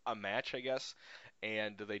a match, I guess,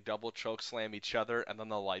 and they double choke slam each other, and then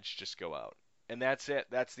the lights just go out. And that's it.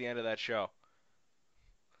 That's the end of that show.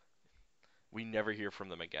 We never hear from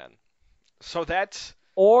them again. So that's...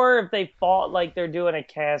 Or if they fought like they're doing a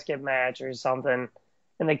casket match or something,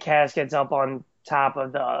 and the casket's up on top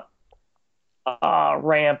of the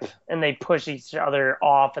ramp, and they push each other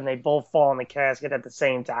off, and they both fall in the casket at the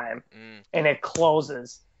same time, and it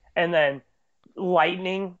closes. And then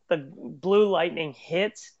the blue lightning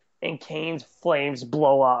hits, and Kane's flames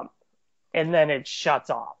blow up, and then it shuts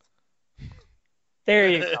off. There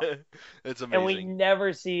you go. It's amazing. And we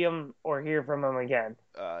never see him or hear from him again.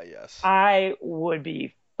 Yes. I would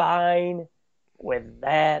be fine with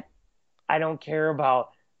that. I don't care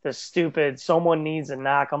about the stupid, someone needs to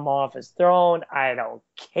knock him off his throne. I don't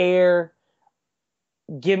care.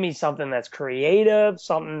 Give me something that's creative,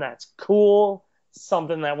 something that's cool,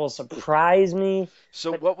 something that will surprise me.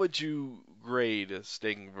 So what would you grade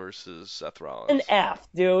Sting versus Seth Rollins? An F,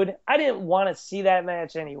 dude. I didn't want to see that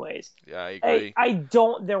match anyways. Yeah, I agree.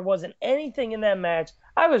 There wasn't anything in that match.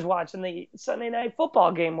 I was watching the Sunday Night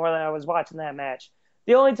Football game more than I was watching that match.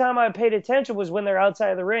 The only time I paid attention was when they're outside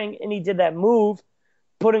of the ring and he did that move,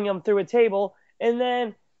 putting him through a table, and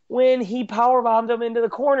then when he powerbombed him into the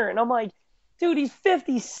corner. And I'm like, dude, he's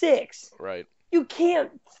 56. Right. You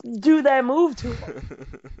can't do that move to him.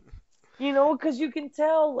 Because you can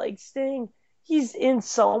tell, like, Sting, he's in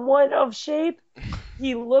somewhat of shape.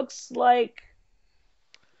 He looks like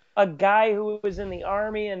a guy who was in the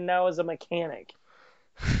Army and now is a mechanic.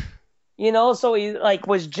 So he, like,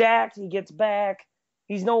 was jacked. He gets back.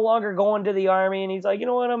 He's no longer going to the Army, and he's like, you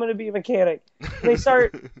know what, I'm going to be a mechanic.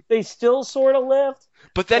 They still sort of lift.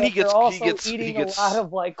 But then he gets eating a lot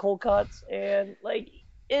of, like, cold cuts. And, like,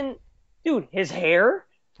 dude, his hair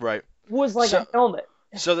was like a helmet.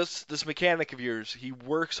 So this mechanic of yours, he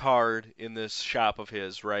works hard in this shop of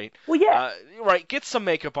his, right? Well, yeah. Right, gets some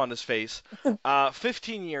makeup on his face.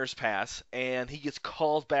 15 years pass, and he gets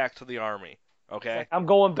called back to the Army. Okay? Like, I'm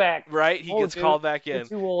going back. Right? He gets called back in.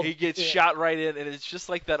 Too old. He gets shot right in, and it's just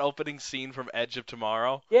like that opening scene from Edge of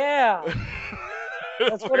Tomorrow. Yeah.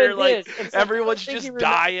 That's what it is. It's everyone's just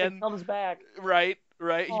dying. He comes back. Right.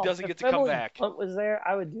 He doesn't get to come back. If Hunt was there,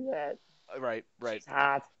 I would do that. Right. It's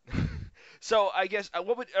hot. So I guess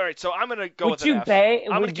all right. So I'm gonna go with an F.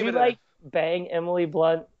 Would you bang Emily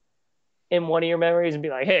Blunt in one of your memories and be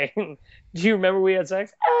like, "Hey, do you remember we had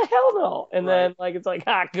sex?" Hell no. And then it's like,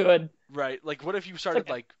 good. Right. Like, what if you started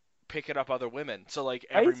like picking up other women. So like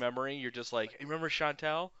every Right? memory, you're just like, hey, remember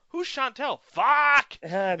Chantel? Who's Chantel? Fuck!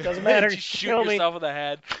 It doesn't matter. Just shoot Kill me. yourself in the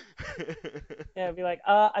head. Yeah, be like,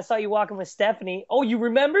 I saw you walking with Stephanie. Oh, you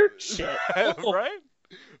remember? Shit. Oh. Right?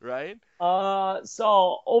 Right?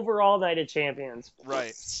 So overall, Night of Champions.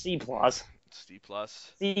 Right. C plus. C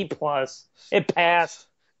plus. C plus. It passed.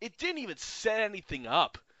 It didn't even set anything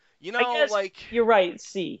up. You I know, guess like you're right.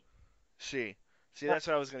 C. C. See, that's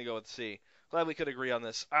what I was gonna go with. C. Glad we could agree on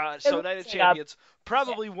this. So It Night of set up- Champions,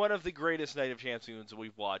 probably one of the greatest Night of Champions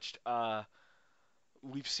we've watched.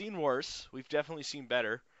 We've seen worse. We've definitely seen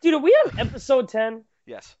better. Dude, are we on episode 10?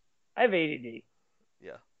 Yes. I have ADD.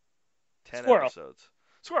 Yeah. 10 Squirrel. episodes.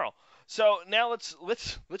 Squirrel. So now let's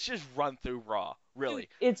just run through Raw. Really.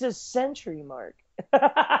 Dude, it's a century mark.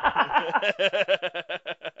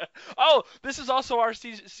 Oh, this is also our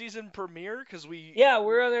season premiere because we. Yeah,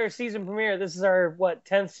 we're on our season premiere. This is our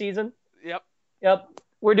 10th season. Yep. Yep.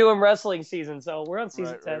 We're doing wrestling season, so we're on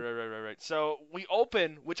season 10. Right. So we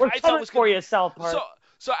open, which We're I thought coming was for gonna, you, South Park.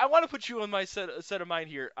 So I want to put you on my set of mind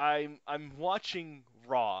here. I'm watching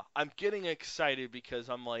Raw. I'm getting excited because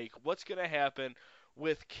I'm like, what's gonna happen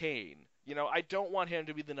with Kane? You know, I don't want him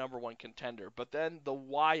to be the number one contender. But then the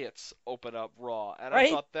Wyatts open up Raw, and Right?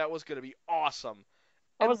 I thought that was gonna be awesome.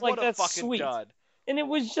 I And was like, what a that's fucking sweet. dud. And it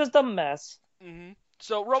was just a mess. Mm-hmm.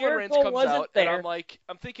 So Roman Reigns Jericho comes wasn't out, and there.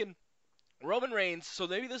 I'm thinking, Roman Reigns, so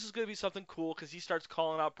maybe this is going to be something cool because he starts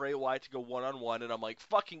calling out Bray Wyatt to go one-on-one, and I'm like,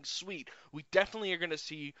 fucking sweet. We definitely are going to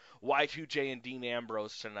see Y2J and Dean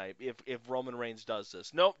Ambrose tonight if Roman Reigns does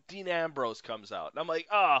this. Nope, Dean Ambrose comes out. And I'm like,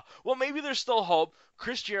 well, maybe there's still hope.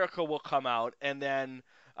 Chris Jericho will come out, and then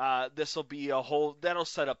this will be that'll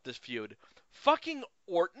set up this feud. Fucking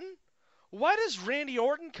Orton? Why does Randy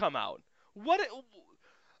Orton come out?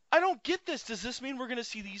 I don't get this. Does this mean we're going to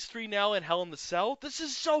see these three now in Hell in the Cell? This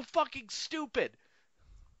is so fucking stupid.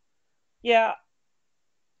 Yeah.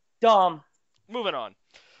 Dumb. Moving on.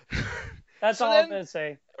 That's So all then- I'm going to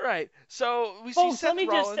say. Right. So we see Folks, Seth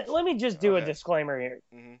Rollins. let me just do a Okay. disclaimer here.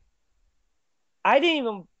 Mhm. I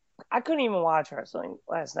couldn't even watch wrestling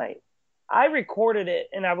last night. I recorded it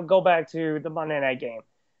and I would go back to the Monday night game.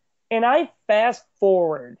 And I fast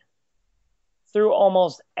forward through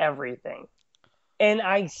almost everything. And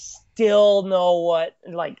I still know what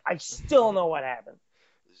happened.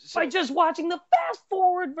 So- By just watching the fast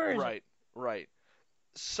forward version. Right.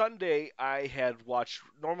 Sunday, I had watched,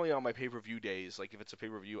 normally on my pay-per-view days, like if it's a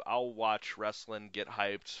pay-per-view, I'll watch wrestling, get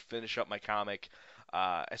hyped, finish up my comic.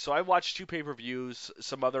 So I watched 2 pay-per-views,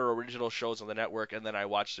 some other original shows on the network, and then I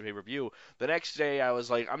watched the pay-per-view. The next day, I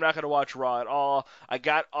was like, I'm not going to watch Raw at all. I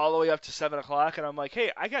got all the way up to 7 o'clock, and I'm like,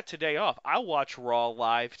 hey, I got today off. I'll watch Raw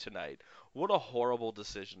live tonight. What a horrible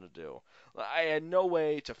decision to do. I had no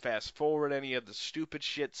way to fast forward any of the stupid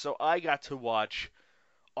shit, so I got to watch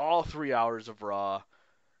all 3 hours of Raw,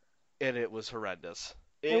 and it was horrendous.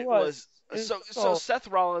 It was. So Seth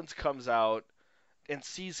Rollins comes out and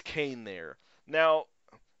sees Kane there. Now,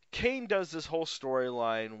 Kane does this whole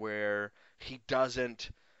storyline where he doesn't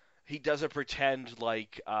pretend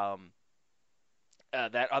like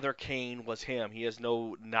that other Kane was him. He has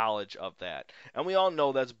no knowledge of that. And we all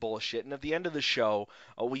know that's bullshit. And at the end of the show,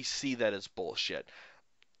 we see that it's bullshit.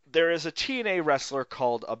 There is a TNA wrestler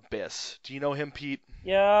called Abyss. Do you know him, Pete?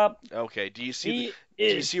 Yep. Okay. Do you see? He do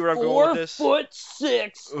you is see where I'm going with this?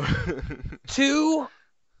 4'6",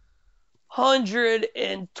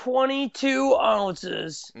 222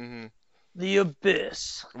 ounces. Mm-hmm. The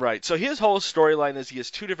Abyss. Right. So his whole storyline is he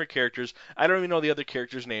has 2 different characters. I don't even know the other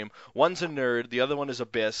character's name. One's a nerd, the other one is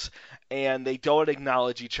Abyss, and they don't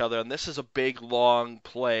acknowledge each other. And this is a big, long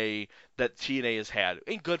play that TNA has had.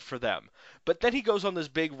 Ain't good for them. But then he goes on this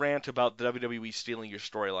big rant about the WWE stealing your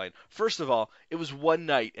storyline. First of all, it was one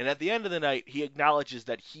night, and at the end of the night, he acknowledges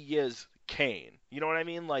that he is Kane. You know what I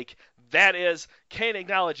mean? Like, that is, Kane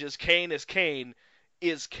acknowledges Kane is Kane.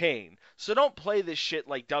 Is Kane. So don't play this shit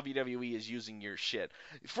like WWE is using your shit.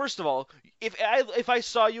 First of all, if I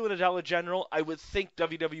saw you in a Dollar General, I would think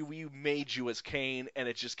WWE made you as Kane, and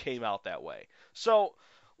it just came out that way. So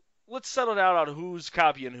let's settle down on who's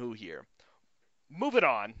copying who here. Moving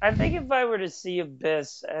on. I think if I were to see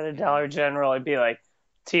Abyss at a Dollar General, I'd be like,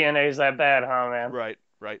 TNA's that bad, huh, man?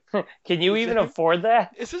 Right. Can you even afford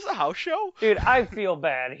that? Is this a house show? Dude, I feel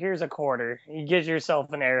bad. Here's a quarter. You get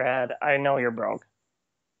yourself an airhead. I know you're broke.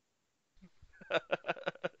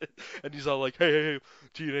 And he's all like, hey,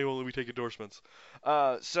 TNA won't let me take endorsements.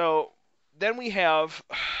 So then we have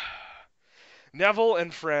Neville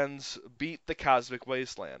and friends beat the Cosmic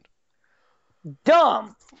Wasteland.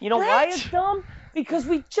 Dumb. You know why Brett! it's dumb? Because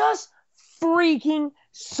we just freaking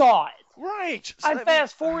saw it. Right. So I that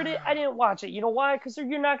fast forwarded it. I didn't watch it. You know why? Because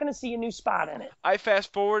you're not going to see a new spot in it. I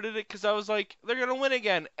fast forwarded it because I was like, they're gonna win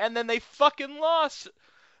again, and then they fucking lost.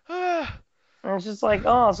 And it's just like,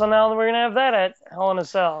 oh, so now we're going to have that at Hell in a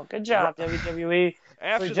Cell. Good job, Right. WWE.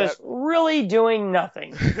 After For just really doing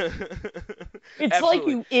nothing. It's Absolutely. like,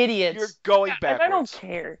 you idiots. You're going backwards. And I don't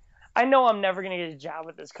care. I know I'm never going to get a job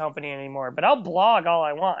with this company anymore, but I'll blog all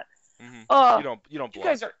I want. Mm-hmm. You don't blog. You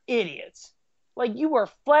guys are idiots. Like, you are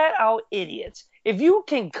flat out idiots. If you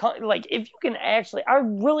can actually, I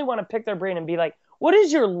really want to pick their brain and be like, what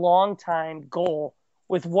is your long time goal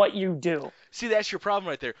with what you do? See, that's your problem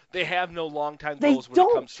right there. They have no long-time goals when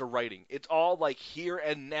it comes to writing. It's all like here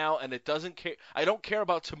and now, and it doesn't care. I don't care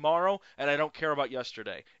about tomorrow, and I don't care about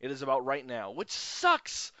yesterday. It is about right now, which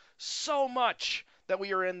sucks so much that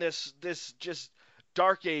we are in this just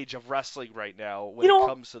dark age of wrestling right now when it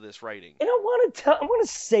comes to this writing. And I want to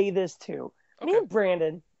say this too. Okay. Me and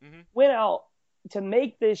Brandon went out to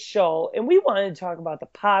make this show, and we wanted to talk about the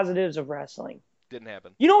positives of wrestling. Didn't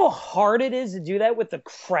happen. You know how hard it is to do that with the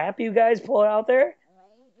crap you guys pull out there?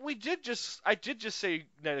 I did just say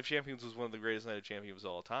Night of Champions was one of the greatest Night of Champions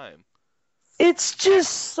of all time. It's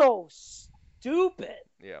just so stupid.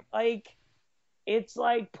 Yeah. Like, it's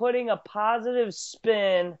like putting a positive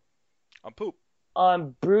spin on poop.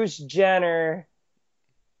 On Bruce Jenner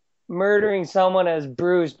murdering someone as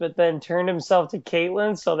Bruce, but then turned himself to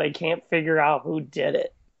Caitlyn so they can't figure out who did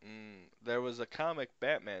it. There was a comic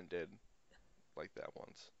Batman did like that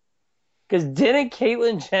once. Because didn't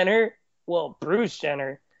Caitlyn Jenner, Bruce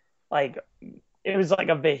Jenner, like, it was like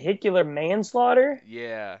a vehicular manslaughter?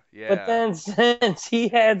 Yeah. But then since he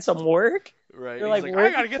had some work, right? He's like,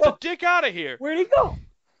 I gotta get the dick out of here. Where'd he go?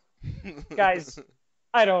 Guys,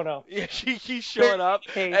 I don't know. Yeah, he's showing up,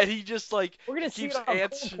 and he just like we're gonna keeps see it on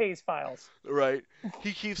Cold Case Files. Right.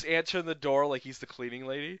 He keeps answering the door like he's the cleaning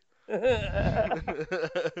lady. Oh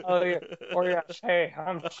yeah. Hey,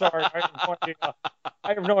 I'm sorry.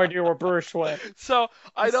 I have no idea where Bruce went. So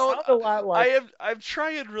I'm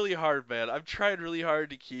trying really hard, man. I'm trying really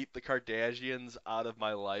hard to keep the Kardashians out of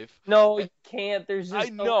my life. No, you can't. There's just I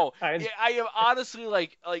know. Yeah, I am honestly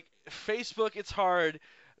like Facebook. It's hard.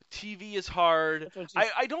 TV is hard.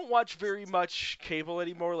 I don't watch very much cable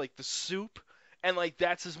anymore, like The Soup. And, like,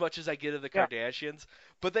 that's as much as I get of the Kardashians.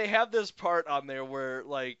 But they have this part on there where,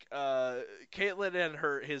 like, Caitlyn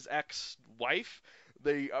and his ex-wife,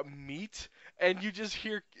 they meet, and you just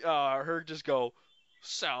hear her just go,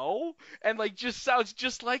 so? And, like, just sounds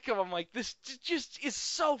just like him. I'm like, this just is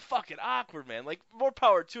so fucking awkward, man. Like, more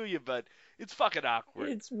power to you, but it's fucking awkward.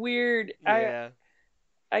 It's weird. Yeah.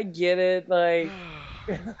 I get it, like...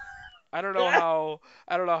 I don't know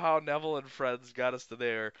how Neville and Friends got us to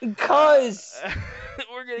there. Because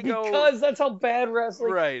we're gonna go. Because that's how bad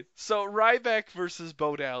wrestling. Right. So Ryback versus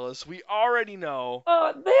Bo Dallas. We already know.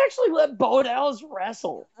 They actually let Bo Dallas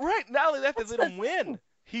wrestle. Right. Not only that, they let him win.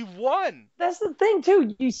 He won. That's the thing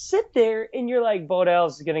too. You sit there and you're like, Bo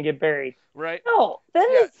Dallas is gonna get buried. Right. No.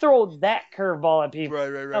 Then they throw that curveball at people.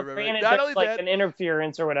 Right. Not only like that, an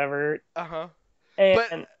interference or whatever.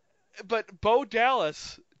 But Bo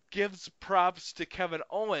Dallas gives props to Kevin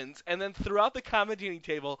Owens, and then throughout the commentating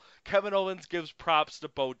table, Kevin Owens gives props to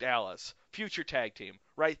Bo Dallas. Future tag team.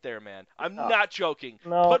 Right there, man. I'm not joking.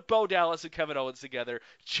 No. Put Bo Dallas and Kevin Owens together.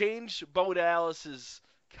 Change Bo Dallas's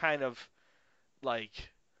kind of, like,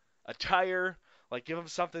 attire. Like, give him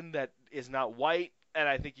something that is not white, and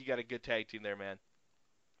I think you got a good tag team there, man.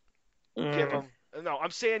 Give him... No,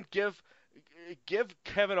 I'm saying give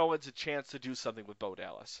Kevin Owens a chance to do something with Bo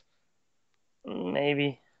Dallas.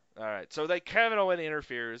 Maybe. All right, so Kevin Owens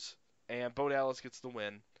interferes, and Bo Dallas gets the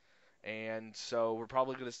win. And so we're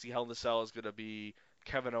probably going to see Hell in a Cell is going to be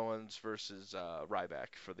Kevin Owens versus Ryback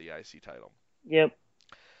for the IC title. Yep.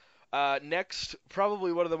 Next,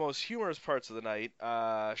 probably one of the most humorous parts of the night,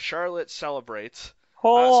 Charlotte celebrates.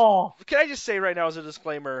 Can I just say right now as a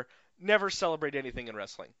disclaimer, never celebrate anything in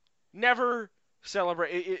wrestling. Never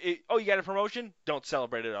celebrate. Oh, you got a promotion? Don't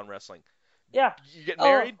celebrate it on wrestling. Yeah. You get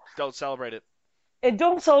married? Don't celebrate it. And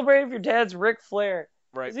don't celebrate if your dad's Ric Flair.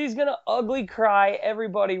 Right. Because he's going to ugly cry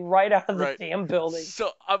everybody right out of the damn building.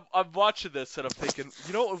 So I'm watching this and I'm thinking,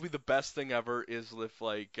 you know what would be the best thing ever is if,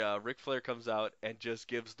 like, Ric Flair comes out and just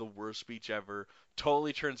gives the worst speech ever,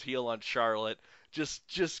 totally turns heel on Charlotte,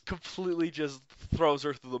 just completely just throws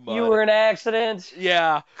her through the mud. You were an accident.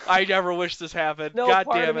 Yeah, I never wish this happened. No God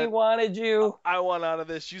part damn of me wanted you. I want out of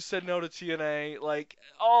this. You said no to TNA. Like,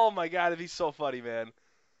 oh my God, it'd be so funny, man.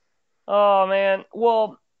 Oh, man.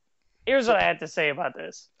 Well, here's what I had to say about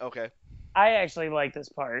this. Okay. I actually like this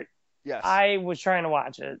part. Yes. I was trying to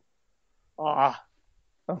watch it.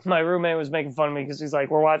 My roommate was making fun of me because he's like,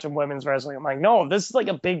 we're watching women's wrestling. I'm like, no, this is like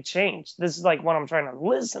a big change. This is like what I'm trying to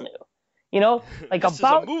listen to. You know, like This is a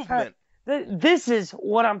about time, movement. this is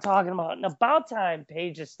what I'm talking about. And about time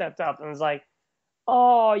Paige just stepped up and was like,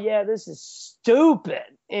 oh yeah, this is stupid.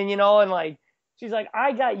 And and like she's like,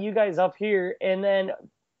 I got you guys up here, and then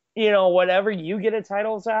whatever you get a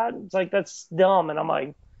title shot, it's like that's dumb. And I'm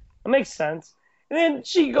like, that makes sense. And then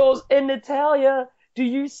she goes, and Natalia, do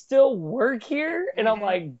you still work here? And I'm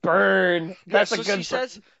like, burn. That's Yeah, a so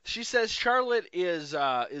good. she says Charlotte is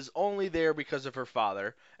only there because of her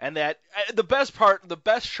father, and that the best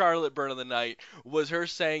Charlotte burn of the night was her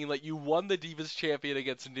saying like you won the Divas Champion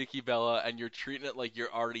against Nikki Bella, and you're treating it like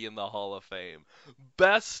you're already in the Hall of Fame.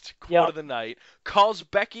 Best quote of the night. Calls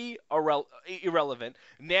Becky irrelevant.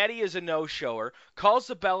 Natty is a no-shower. Calls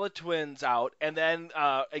the Bella Twins out, and then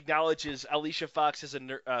acknowledges Alicia Fox as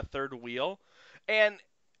a third wheel. And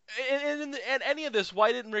in any of this,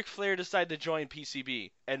 why didn't Ric Flair decide to join PCB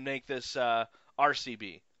and make this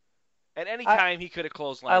RCB? At any time, he could have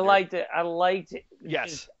clotheslined I her. liked it. I liked it.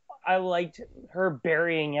 Yes. I liked her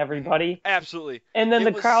burying everybody. Absolutely. And then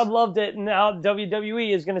the crowd loved it, and now WWE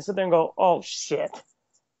is going to sit there and go, oh, shit.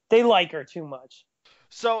 They like her too much.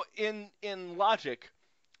 So, in logic,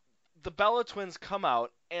 the Bella Twins come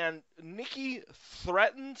out, and Nikki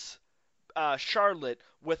threatens Charlotte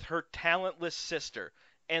with her talentless sister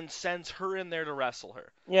and sends her in there to wrestle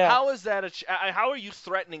her. Yeah. How is that how are you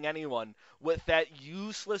threatening anyone with that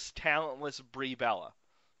useless, talentless Brie Bella?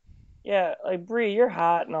 Yeah, like Brie, you're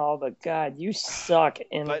hot and all, but God, you suck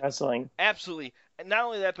in wrestling. Absolutely. And not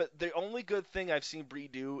only that, but the only good thing I've seen Brie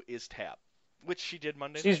do is tap, which she did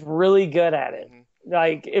Monday She's night. really good at it.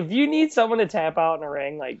 Like, if you need someone to tap out in a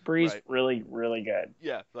ring, like, Brie's really, really good.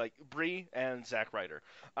 Yeah, like Brie and Zack Ryder.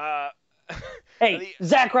 Hey,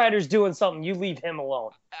 Zack Ryder's doing something. You leave him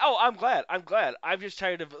alone. Oh, I'm glad. I'm just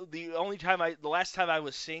tired of the last time I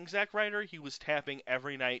was seeing Zack Ryder, he was tapping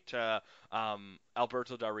every night to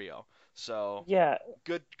Alberto Del Rio. So yeah,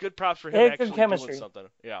 good props for him actually chemistry. doing something.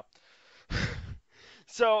 Yeah.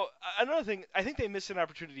 So another thing, I think they missed an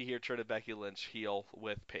opportunity here turning Becky Lynch heel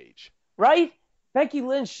with Paige. Right? Becky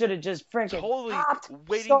Lynch should have just freaking totally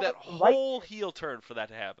waiting that whole heel turn for that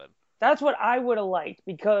to happen. That's what I would have liked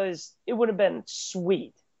because it would have been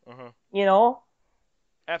sweet. You know?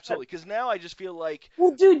 Absolutely, because now I just feel like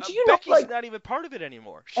dude, Becky's not even part of it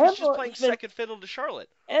anymore. She's just playing second fiddle to Charlotte.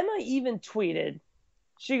 Emma even tweeted,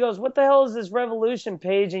 she goes, what the hell is this Revolution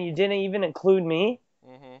page and you didn't even include me?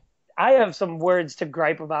 I have some words to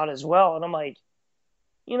gripe about as well. And I'm like,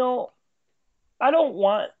 I don't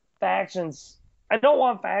want factions. I don't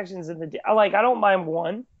want factions in the... I don't mind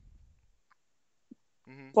one.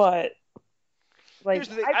 But here's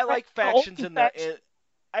the thing, I like factions in that.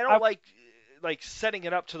 I don't like setting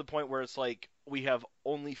it up to the point where it's like we have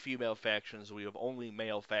only female factions, we have only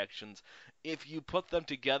male factions. If you put them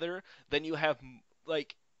together, then you have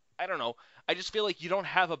I don't know. I just feel like you don't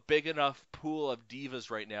have a big enough pool of divas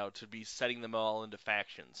right now to be setting them all into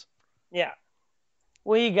factions. Yeah.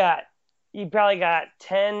 Well, you probably got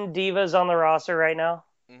 10 divas on the roster right now.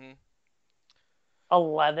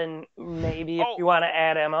 11 maybe if you want to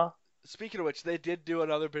add Emma. Speaking of which, they did do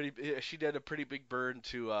she did a pretty big burn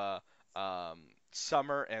to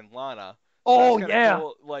Summer and Lana. So yeah.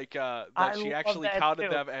 Cool, that she actually counted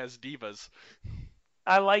them as divas.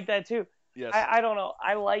 I like that too. Yes. I don't know.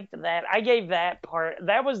 I liked that. I gave that part.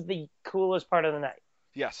 That was the coolest part of the night.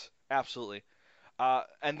 Yes, absolutely.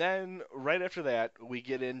 And then right after that, we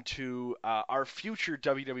get into our future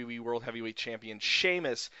WWE World Heavyweight Champion,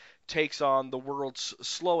 Sheamus, takes on the world's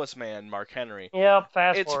slowest man, Mark Henry. Yeah,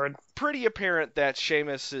 fast forward. It's pretty apparent that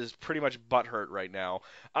Sheamus is pretty much butthurt right now.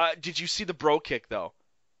 Did you see the bro kick, though?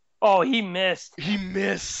 Oh, he missed. He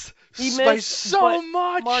missed by so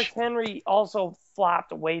much. Mark Henry also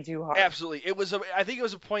flopped way too hard. Absolutely. I think it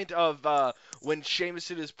was a point of when Sheamus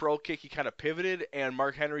did his pro kick, he kind of pivoted, and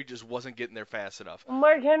Mark Henry just wasn't getting there fast enough.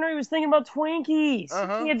 Mark Henry was thinking about Twinkies.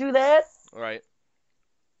 You can't do that. Right.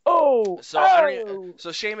 So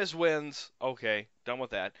Sheamus wins. Okay, done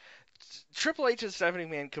with that. Triple H and Stephanie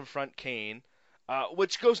McMahon confront Kane,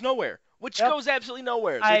 which goes nowhere. Goes absolutely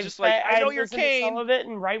nowhere. They're just like, I know you're Kane. Some of it,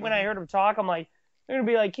 and right when I heard him talk, I'm like, they're gonna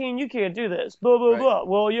be like, Kane, you can't do this. Blah blah blah.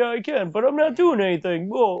 Well, yeah, I can, but I'm not doing anything.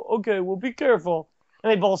 Well, okay, well, be careful.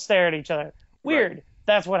 And they both stare at each other. Weird. Right.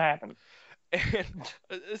 That's what happened.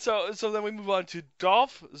 And so then we move on to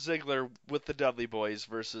Dolph Ziggler with the Dudley Boys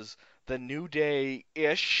versus the New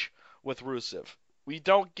Day-ish with Rusev. We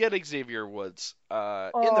don't get Xavier Woods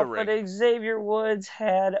in the ring. But Xavier Woods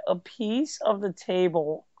had a piece of the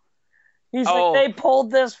table He's Oh. like, they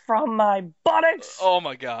pulled this from my buttocks. Oh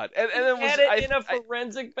my God! And then Had it in a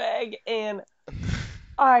forensic bag, and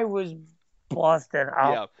I was busted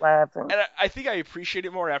out laughing. And I think I appreciate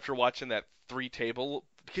it more after watching that 3 table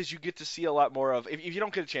because you get to see a lot more of. If you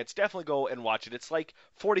don't get a chance, definitely go and watch it. It's like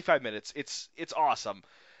 45 minutes. It's awesome.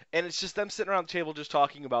 And it's just them sitting around the table just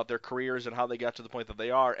talking about their careers and how they got to the point that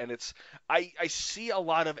they are. And I see a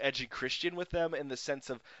lot of Edge and Christian with them in the sense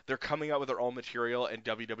of they're coming out with their own material and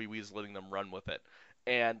WWE is letting them run with it.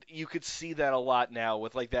 And you could see that a lot now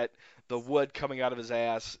with like the wood coming out of his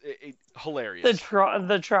ass. Hilarious.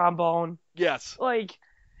 The trombone. Yes. Like,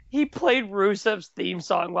 he played Rusev's theme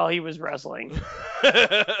song while he was wrestling.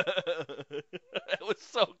 It was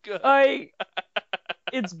so good.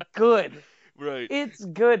 It's good. Right. It's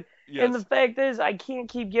good. Yes. And the fact is, I can't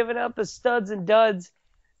keep giving out the studs and duds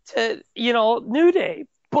to, New Day.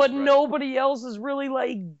 But nobody else is really,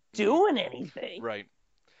 like, doing anything. Right.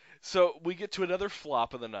 So we get to another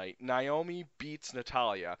flop of the night. Naomi beats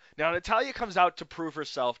Natalya. Now, Natalya comes out to prove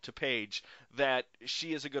herself to Paige that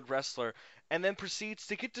she is a good wrestler, and then proceeds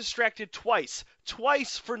to get distracted twice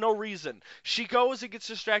for no reason. She goes and gets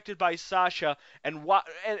distracted by Sasha and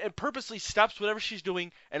purposely stops whatever she's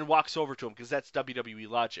doing and walks over to him because that's WWE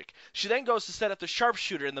logic. She then goes to set up the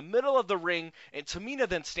sharpshooter in the middle of the ring, and Tamina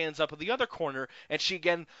then stands up in the other corner, and she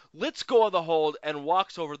again lets go of the hold and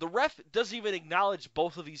walks over. The ref doesn't even acknowledge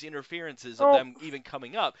both of these interferences of them even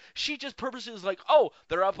coming up. She just purposely is like, oh,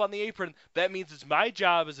 they're up on the apron. That means it's my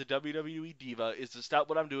job as a WWE diva is to stop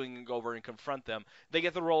what I'm doing and go over and confront them. They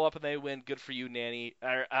get the roll up and they win. Good for you,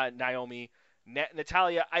 Naomi.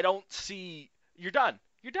 Natalya, I don't see. You're done.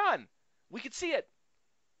 You're done. We can see it.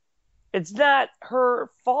 It's not her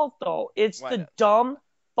fault, though. It's the dumb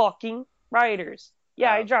fucking writers.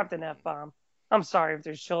 Yeah, I dropped an F-bomb. I'm sorry if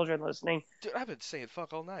there's children listening. Dude, I've been saying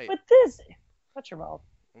fuck all night. But shut your mouth.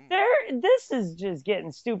 This is just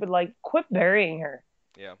getting stupid. Like, quit burying her.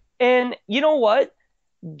 Yeah. And you know what?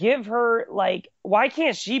 Give her, like, why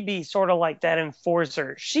can't she be sort of like that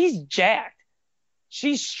enforcer? She's jacked.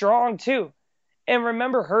 She's strong, too. And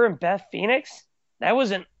remember her and Beth Phoenix? That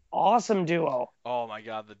was an awesome duo. Oh, my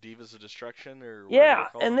God. The Divas of Destruction?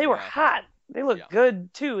 And they were hot. They look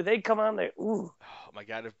good, too. They'd come on there. Ooh. Oh, my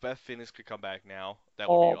God. If Beth Phoenix could come back now, that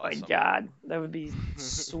would be awesome. Oh, my God. That would be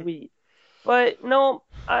sweet. But, no,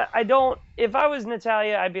 I don't. If I was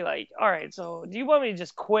Natalya, I'd be like, all right, so do you want me to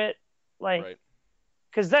just quit? Like,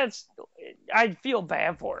 because I'd feel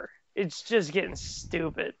bad for her. It's just getting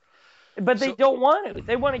stupid. But they don't want to.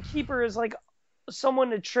 They want to keep her as, like, someone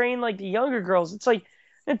to train, like, the younger girls. It's like,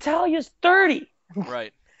 Natalya's 30.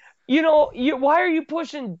 Right. Why are you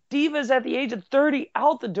pushing divas at the age of 30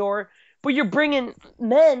 out the door, but you're bringing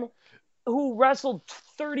men who wrestled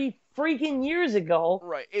 30 freaking years ago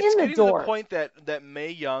It's in the door? To the point that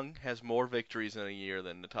Mae Young has more victories in a year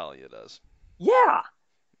than Natalya does. Yeah.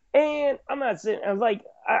 And I'm not saying,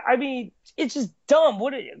 I mean, it's just dumb.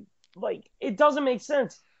 It doesn't make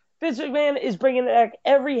sense. Vince McMahon is bringing back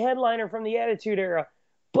every headliner from the Attitude Era,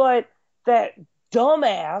 but that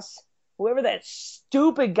dumbass, whoever that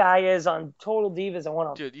stupid guy is on Total Divas, I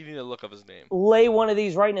want to... Dude, you need to look up his name. Lay one of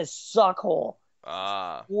these right in his suck hole.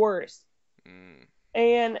 Worst.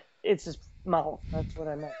 And it's his mouth. That's what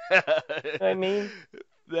I meant. You know what I mean?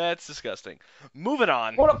 That's disgusting. Moving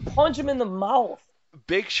on. I want to punch him in the mouth.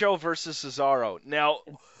 Big Show versus Cesaro. Now,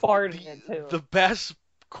 the best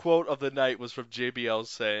quote of the night was from JBL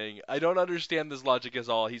saying, I don't understand this logic at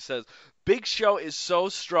all. He says, Big Show is so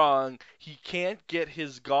strong, he can't get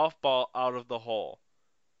his golf ball out of the hole.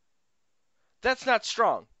 That's not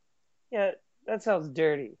strong. Yeah, that sounds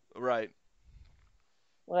dirty. Right.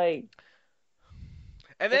 Like...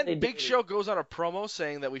 And then Big Show goes on a promo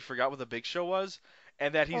saying that we forgot what the Big Show was,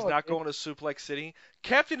 and that he's not going to Suplex City.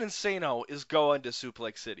 Captain Insano is going to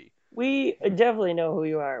Suplex City. We definitely know who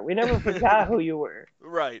you are. We never forgot who you were.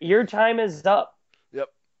 Right. Your time is up. Yep.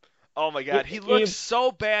 Oh my God, he looked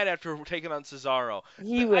so bad after taking on Cesaro.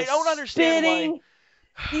 I don't understand why.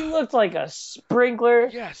 He looked like a sprinkler.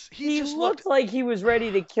 Yes, he just looked like he was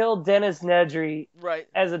ready to kill Dennis Nedry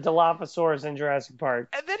as a Dilophosaurus in Jurassic Park.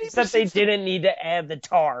 And then except they didn't need to add the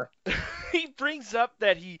tar. He brings up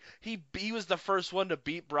that he was the first one to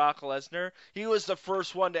beat Brock Lesnar. He was the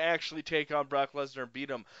first one to actually take on Brock Lesnar and beat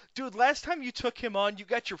him. Dude, last time you took him on, you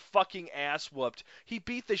got your fucking ass whooped. He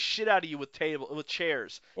beat the shit out of you with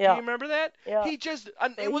chairs. Yeah. Do you remember that? Yeah.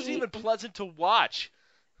 It wasn't even pleasant to watch.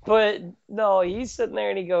 But no, he's sitting there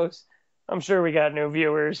and he goes, I'm sure we got new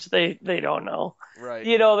viewers. They don't know. Right.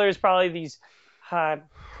 There's probably these hot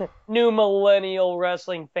new millennial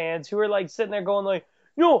wrestling fans who are like sitting there going like,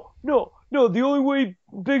 no, the only way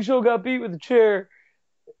Big Show got beat with a chair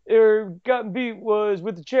or got beat was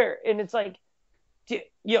with the chair, and it's like, you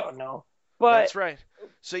don't know. But That's right.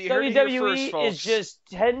 So you heard it here first, WWE folks. is just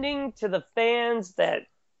tending to the fans that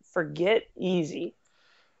forget easy.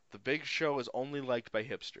 The Big Show is only liked by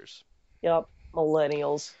hipsters. Yep,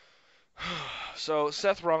 millennials. So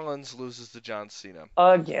Seth Rollins loses to John Cena.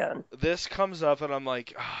 Again. This comes up, and I'm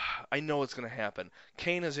like, I know it's going to happen.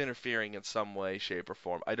 Kane is interfering in some way, shape, or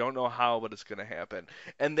form. I don't know how, but it's going to happen.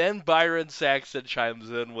 And then Byron Saxton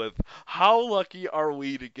chimes in with, how lucky are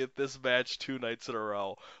we to get this match 2 nights in a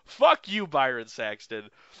row? Fuck you, Byron Saxton.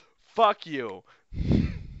 Fuck you.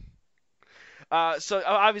 So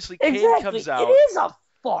obviously Kane comes out. It is a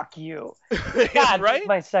fuck you. God, right?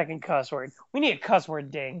 My second cuss word. We need a cuss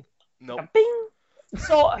word ding. Nope. Bing.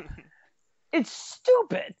 So it's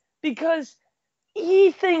stupid because he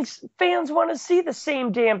thinks fans want to see the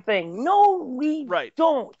same damn thing. No, we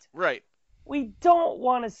don't. Right. We don't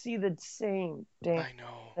want to see the same damn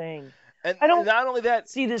thing. And I don't not only that,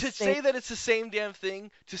 say that it's the same damn thing,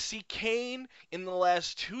 to see Kane in the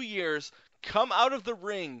last 2 years come out of the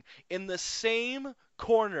ring in the same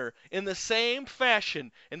corner, in the same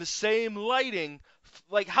fashion, in the same lighting,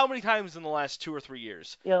 like how many times in the last 2 or 3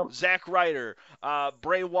 years? Yep. Zack Ryder,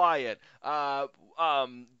 Bray Wyatt,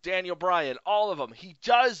 Daniel Bryan, all of them. He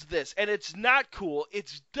does this, and it's not cool.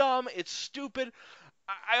 It's dumb. It's stupid.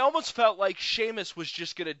 I almost felt like Sheamus was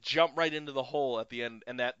just gonna jump right into the hole at the end,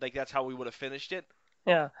 and that's how we would have finished it.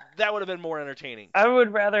 Yeah. That would have been more entertaining. I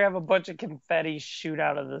would rather have a bunch of confetti shoot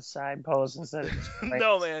out of the side post instead of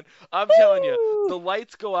No, man. I'm telling you, the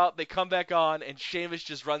lights go out, they come back on, and Sheamus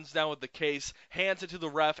just runs down with the case, hands it to the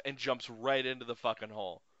ref, and jumps right into the fucking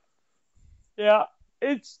hole. Yeah,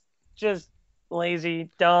 it's just lazy,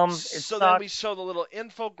 dumb. So then we show the little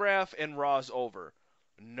infograph, and Raw's over.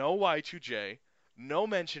 No Y2J, no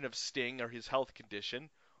mention of Sting or his health condition.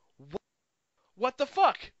 What the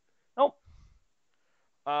fuck? Nope.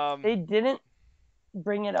 They didn't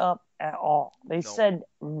bring it up at all. They said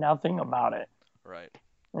nothing about it. Right.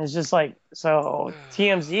 It's just like, so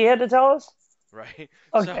TMZ had to tell us? Right.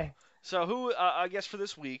 Okay. So who, I guess for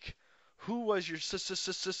this week, who was your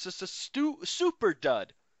super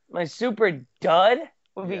dud? My super dud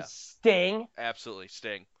would be Sting. Absolutely,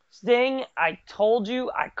 Sting. Sting, I told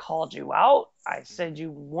you, I called you out. I said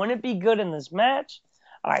you wouldn't be good in this match.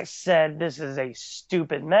 I said this is a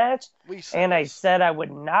stupid match. I said I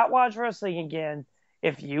would not watch wrestling again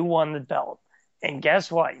if you won the belt. And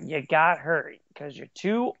guess what? You got hurt because you're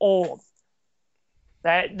too old.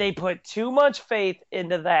 That they put too much faith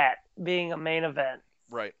into that being a main event.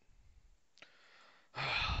 Right. All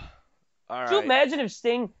right. Could you imagine if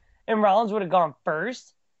Sting and Rollins would have gone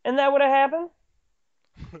first and that would have happened?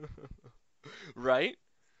 Right.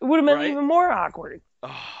 It would have been even more awkward.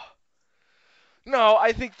 No,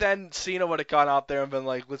 I think then Cena would have gone out there and been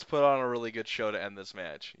like, let's put on a really good show to end this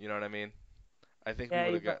match. You know what I mean? I think we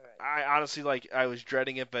would have got. Right. I honestly, I was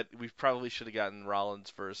dreading it, but we probably should have gotten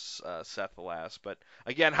Rollins versus Seth last. But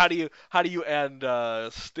again, how do you end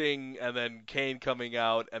Sting and then Kane coming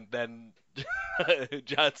out and then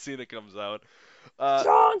John Cena comes out?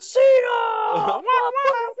 John Cena!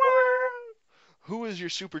 Who is your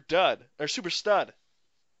super dud or super stud?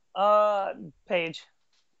 Paige.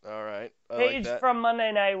 All right. Paige from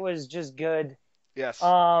Monday Night was just good. Yes.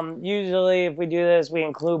 Usually if we do this, we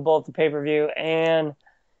include both the pay-per-view and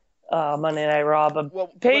Monday Night Raw.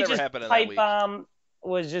 But Paige's pipe bomb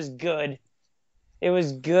was just good. It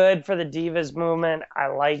was good for the Divas movement. I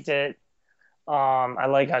liked it. I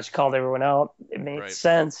like how she called everyone out. It made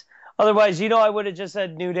sense. Otherwise, I would have just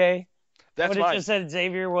said New Day. That's mine. Just said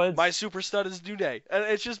Xavier Woods. My super stud is New Day. And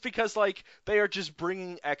it's just because, they are just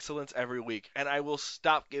bringing excellence every week. And I will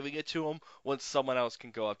stop giving it to them once someone else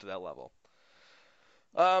can go up to that level.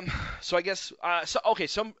 So I guess, I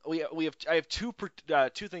have two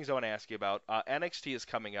things I want to ask you about. NXT is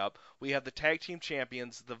coming up. We have the tag team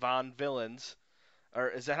champions, the Von Villains. Or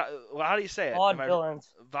is that, how do you say it? Vaudevillains.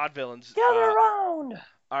 Vaudevillains. Gather around!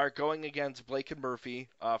 Are going against Blake and Murphy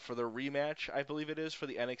for their rematch, I believe it is, for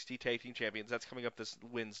the NXT Tag Team Champions. That's coming up this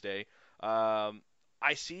Wednesday. I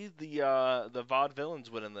see the Vaudevillains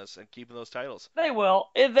winning this and keeping those titles. They will.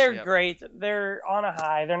 They're great. They're on a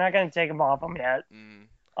high. They're not going to take them off them yet.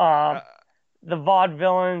 The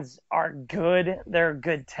Vaudevillains are good. They're a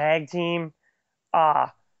good tag team.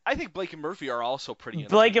 I think Blake and Murphy are also pretty.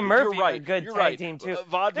 Blake and Murphy are a good tag team too.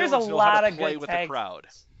 There's a lot of good tag crowd.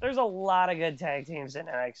 There's a lot of good tag teams in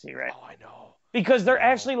NXT right now. Oh, I know. Because they're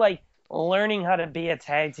actually learning how to be a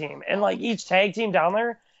tag team, and each tag team down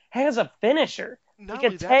there has a finisher,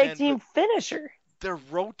 tag team finisher. They're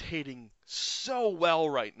rotating so well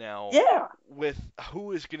right now. Yeah. with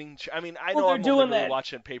who is getting. I mean, I Well, know they're I'm doing only really that.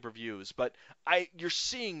 watching pay-per-views, but you're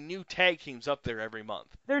seeing new tag teams up there every month.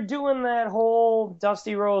 They're doing that whole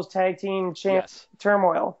Dusty Rose tag team Yes.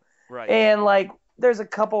 turmoil. Right. And, like, there's a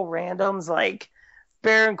couple randoms, like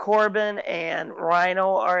Baron Corbin and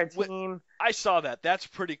Rhino are a team. I saw that. That's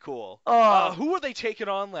pretty cool. Oh. Who were they taking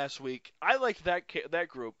on last week? I liked that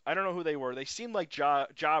group. I don't know who they were. They seemed like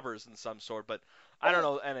jobbers in some sort, but I don't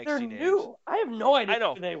know NXT They're names. New. I have no idea I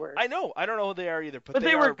know. who they were. I know. I don't know who they are either, but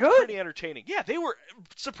they were were good. Pretty entertaining. Yeah, they were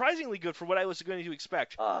surprisingly good for what I was going to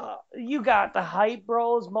expect. You got the Hype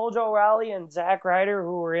Bros, Mojo Rawley and Zack Ryder,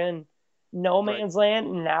 who were in No Man's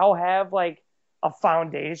Land, now have like a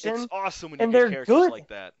foundation. It's awesome when and you get they're characters good. like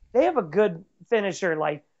that. They have a good finisher.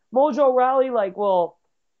 Like Mojo Rawley, like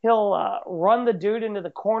he'll run the dude into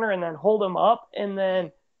the corner and then hold him up, and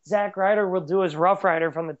then Zack Ryder will do his Rough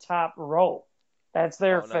Rider from the top rope. That's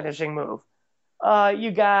their finishing move.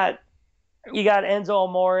 You got Enzo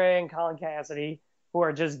Amore and Colin Cassidy, who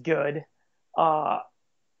are just good.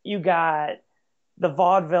 You got the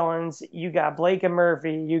Vaudevillains. You got Blake and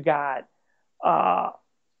Murphy. You got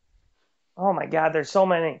oh my God, there's so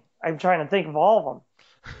many. I'm trying to think of all of them.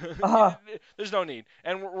 There's no need,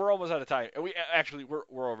 and we're almost out of time. And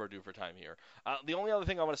we're overdue for time here. The only other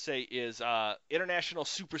thing I want to say is international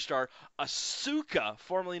superstar Asuka,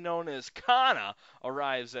 formerly known as Kana,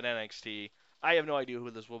 arrives at NXT. I have no idea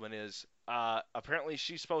who this woman is. Apparently,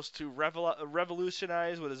 she's supposed to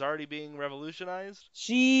revolutionize what is already being revolutionized.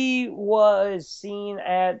 She was seen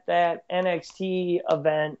at that NXT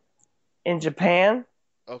event in Japan.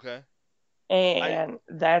 Okay. And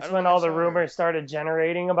that's when all the rumors started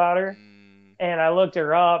generating about her. And I looked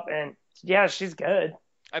her up, and yeah, she's good.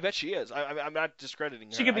 I bet she is. I'm not discrediting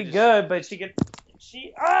her. She could be good, but she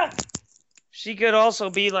could also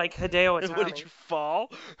be like Hideo Itami. What, did you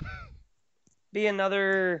fall? Be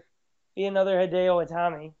another Hideo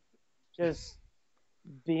Itami. Just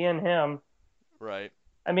being him. Right.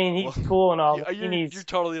 I mean, he's cool and all. You're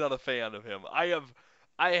totally not a fan of him.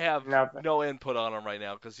 I have no input on him right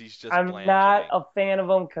now because he's just. I'm not a fan of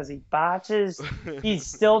him because he botches. He's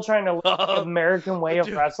still trying to learn the American way of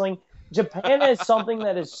wrestling. Japan is something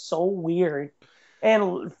that is so weird,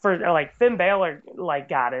 and for like Finn Balor, like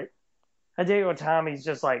got it. Hideo Itami's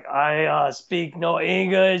just like I speak no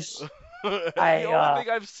English. The only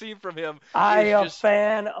thing I've seen from him. I am a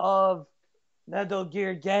fan of Metal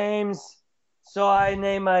Gear games, so I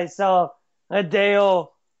name myself Hideo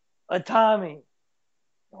Itami.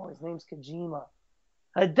 Oh, his name's Kojima.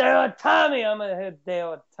 Hideo Itami, I'm a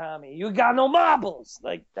Hideo Itami. You got no marbles.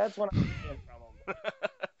 Like, that's what I'm seeing from him.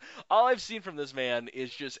 All I've seen from this man is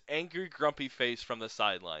just angry, grumpy face from the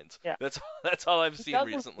sidelines. Yeah. That's all I've seen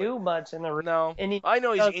recently. He doesn't do much in the ring. No. And I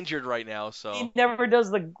know he's injured right now, so. He never does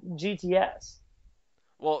the GTS.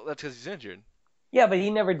 Well, that's because he's injured. Yeah, but he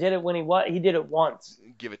never did it when he did it once.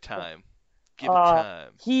 Give it time. Give it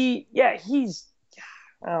time. He's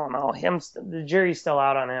I don't know. The jury's still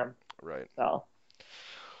out on him. Right. So.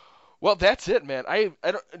 Well, that's it, man. I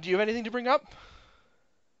don't. Do you have anything to bring up?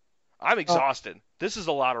 I'm exhausted. This is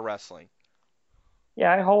a lot of wrestling.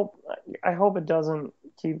 Yeah, I hope it doesn't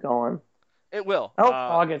keep going. It will. I hope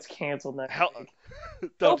Raw gets canceled next week.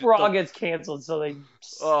 I hope Raw gets canceled so they.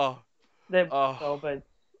 But.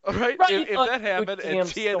 Right. If that happened and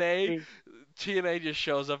TNA just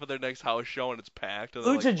shows up at their next house show and it's packed. And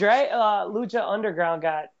Lucha Underground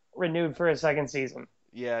got renewed for a second season.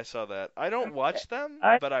 Yeah, I saw that. I don't watch them,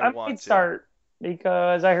 but I want to. Start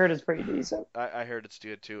because I heard it's pretty decent. I heard it's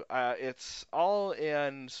good too. It's all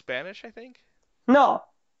in Spanish, I think. No,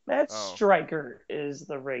 Matt Striker is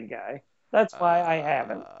the ring guy. That's why I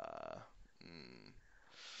haven't.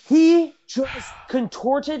 He just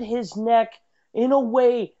contorted his neck in a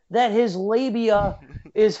way that his labia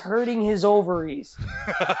is hurting his ovaries.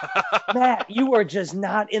 Matt, you are just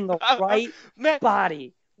not in the right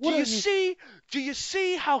body. Do you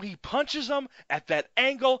see how he punches him at that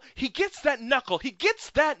angle? He gets that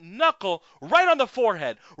knuckle right on the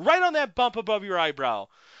forehead, right on that bump above your eyebrow.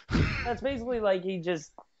 That's basically like he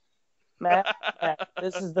just Matt,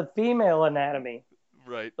 this is the female anatomy.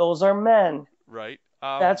 Right. Those are men. Right.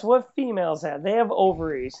 That's what females have. They have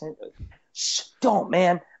ovaries. Shh, don't,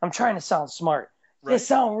 man. I'm trying to sound smart. Right. They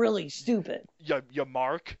sound really stupid. You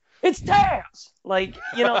mark? It's tabs! Like,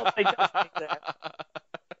 they just think that.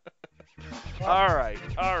 All right.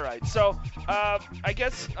 So, I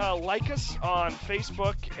guess like us on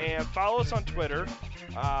Facebook and follow us on Twitter.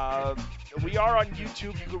 We are on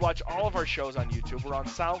YouTube. You can watch all of our shows on YouTube. We're on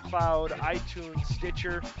SoundCloud, iTunes,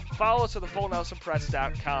 Stitcher. Follow us at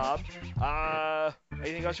thefullnelsonpress.com.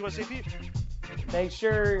 Anything else you want to say, Pete? Make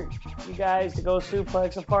sure you guys to go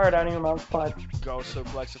suplex a fart out of your mom's butt. Go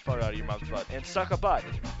suplex a fart out of your mom's butt. And suck a butt,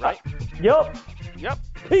 right? Yup. Yep.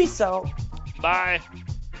 Peace out. Bye.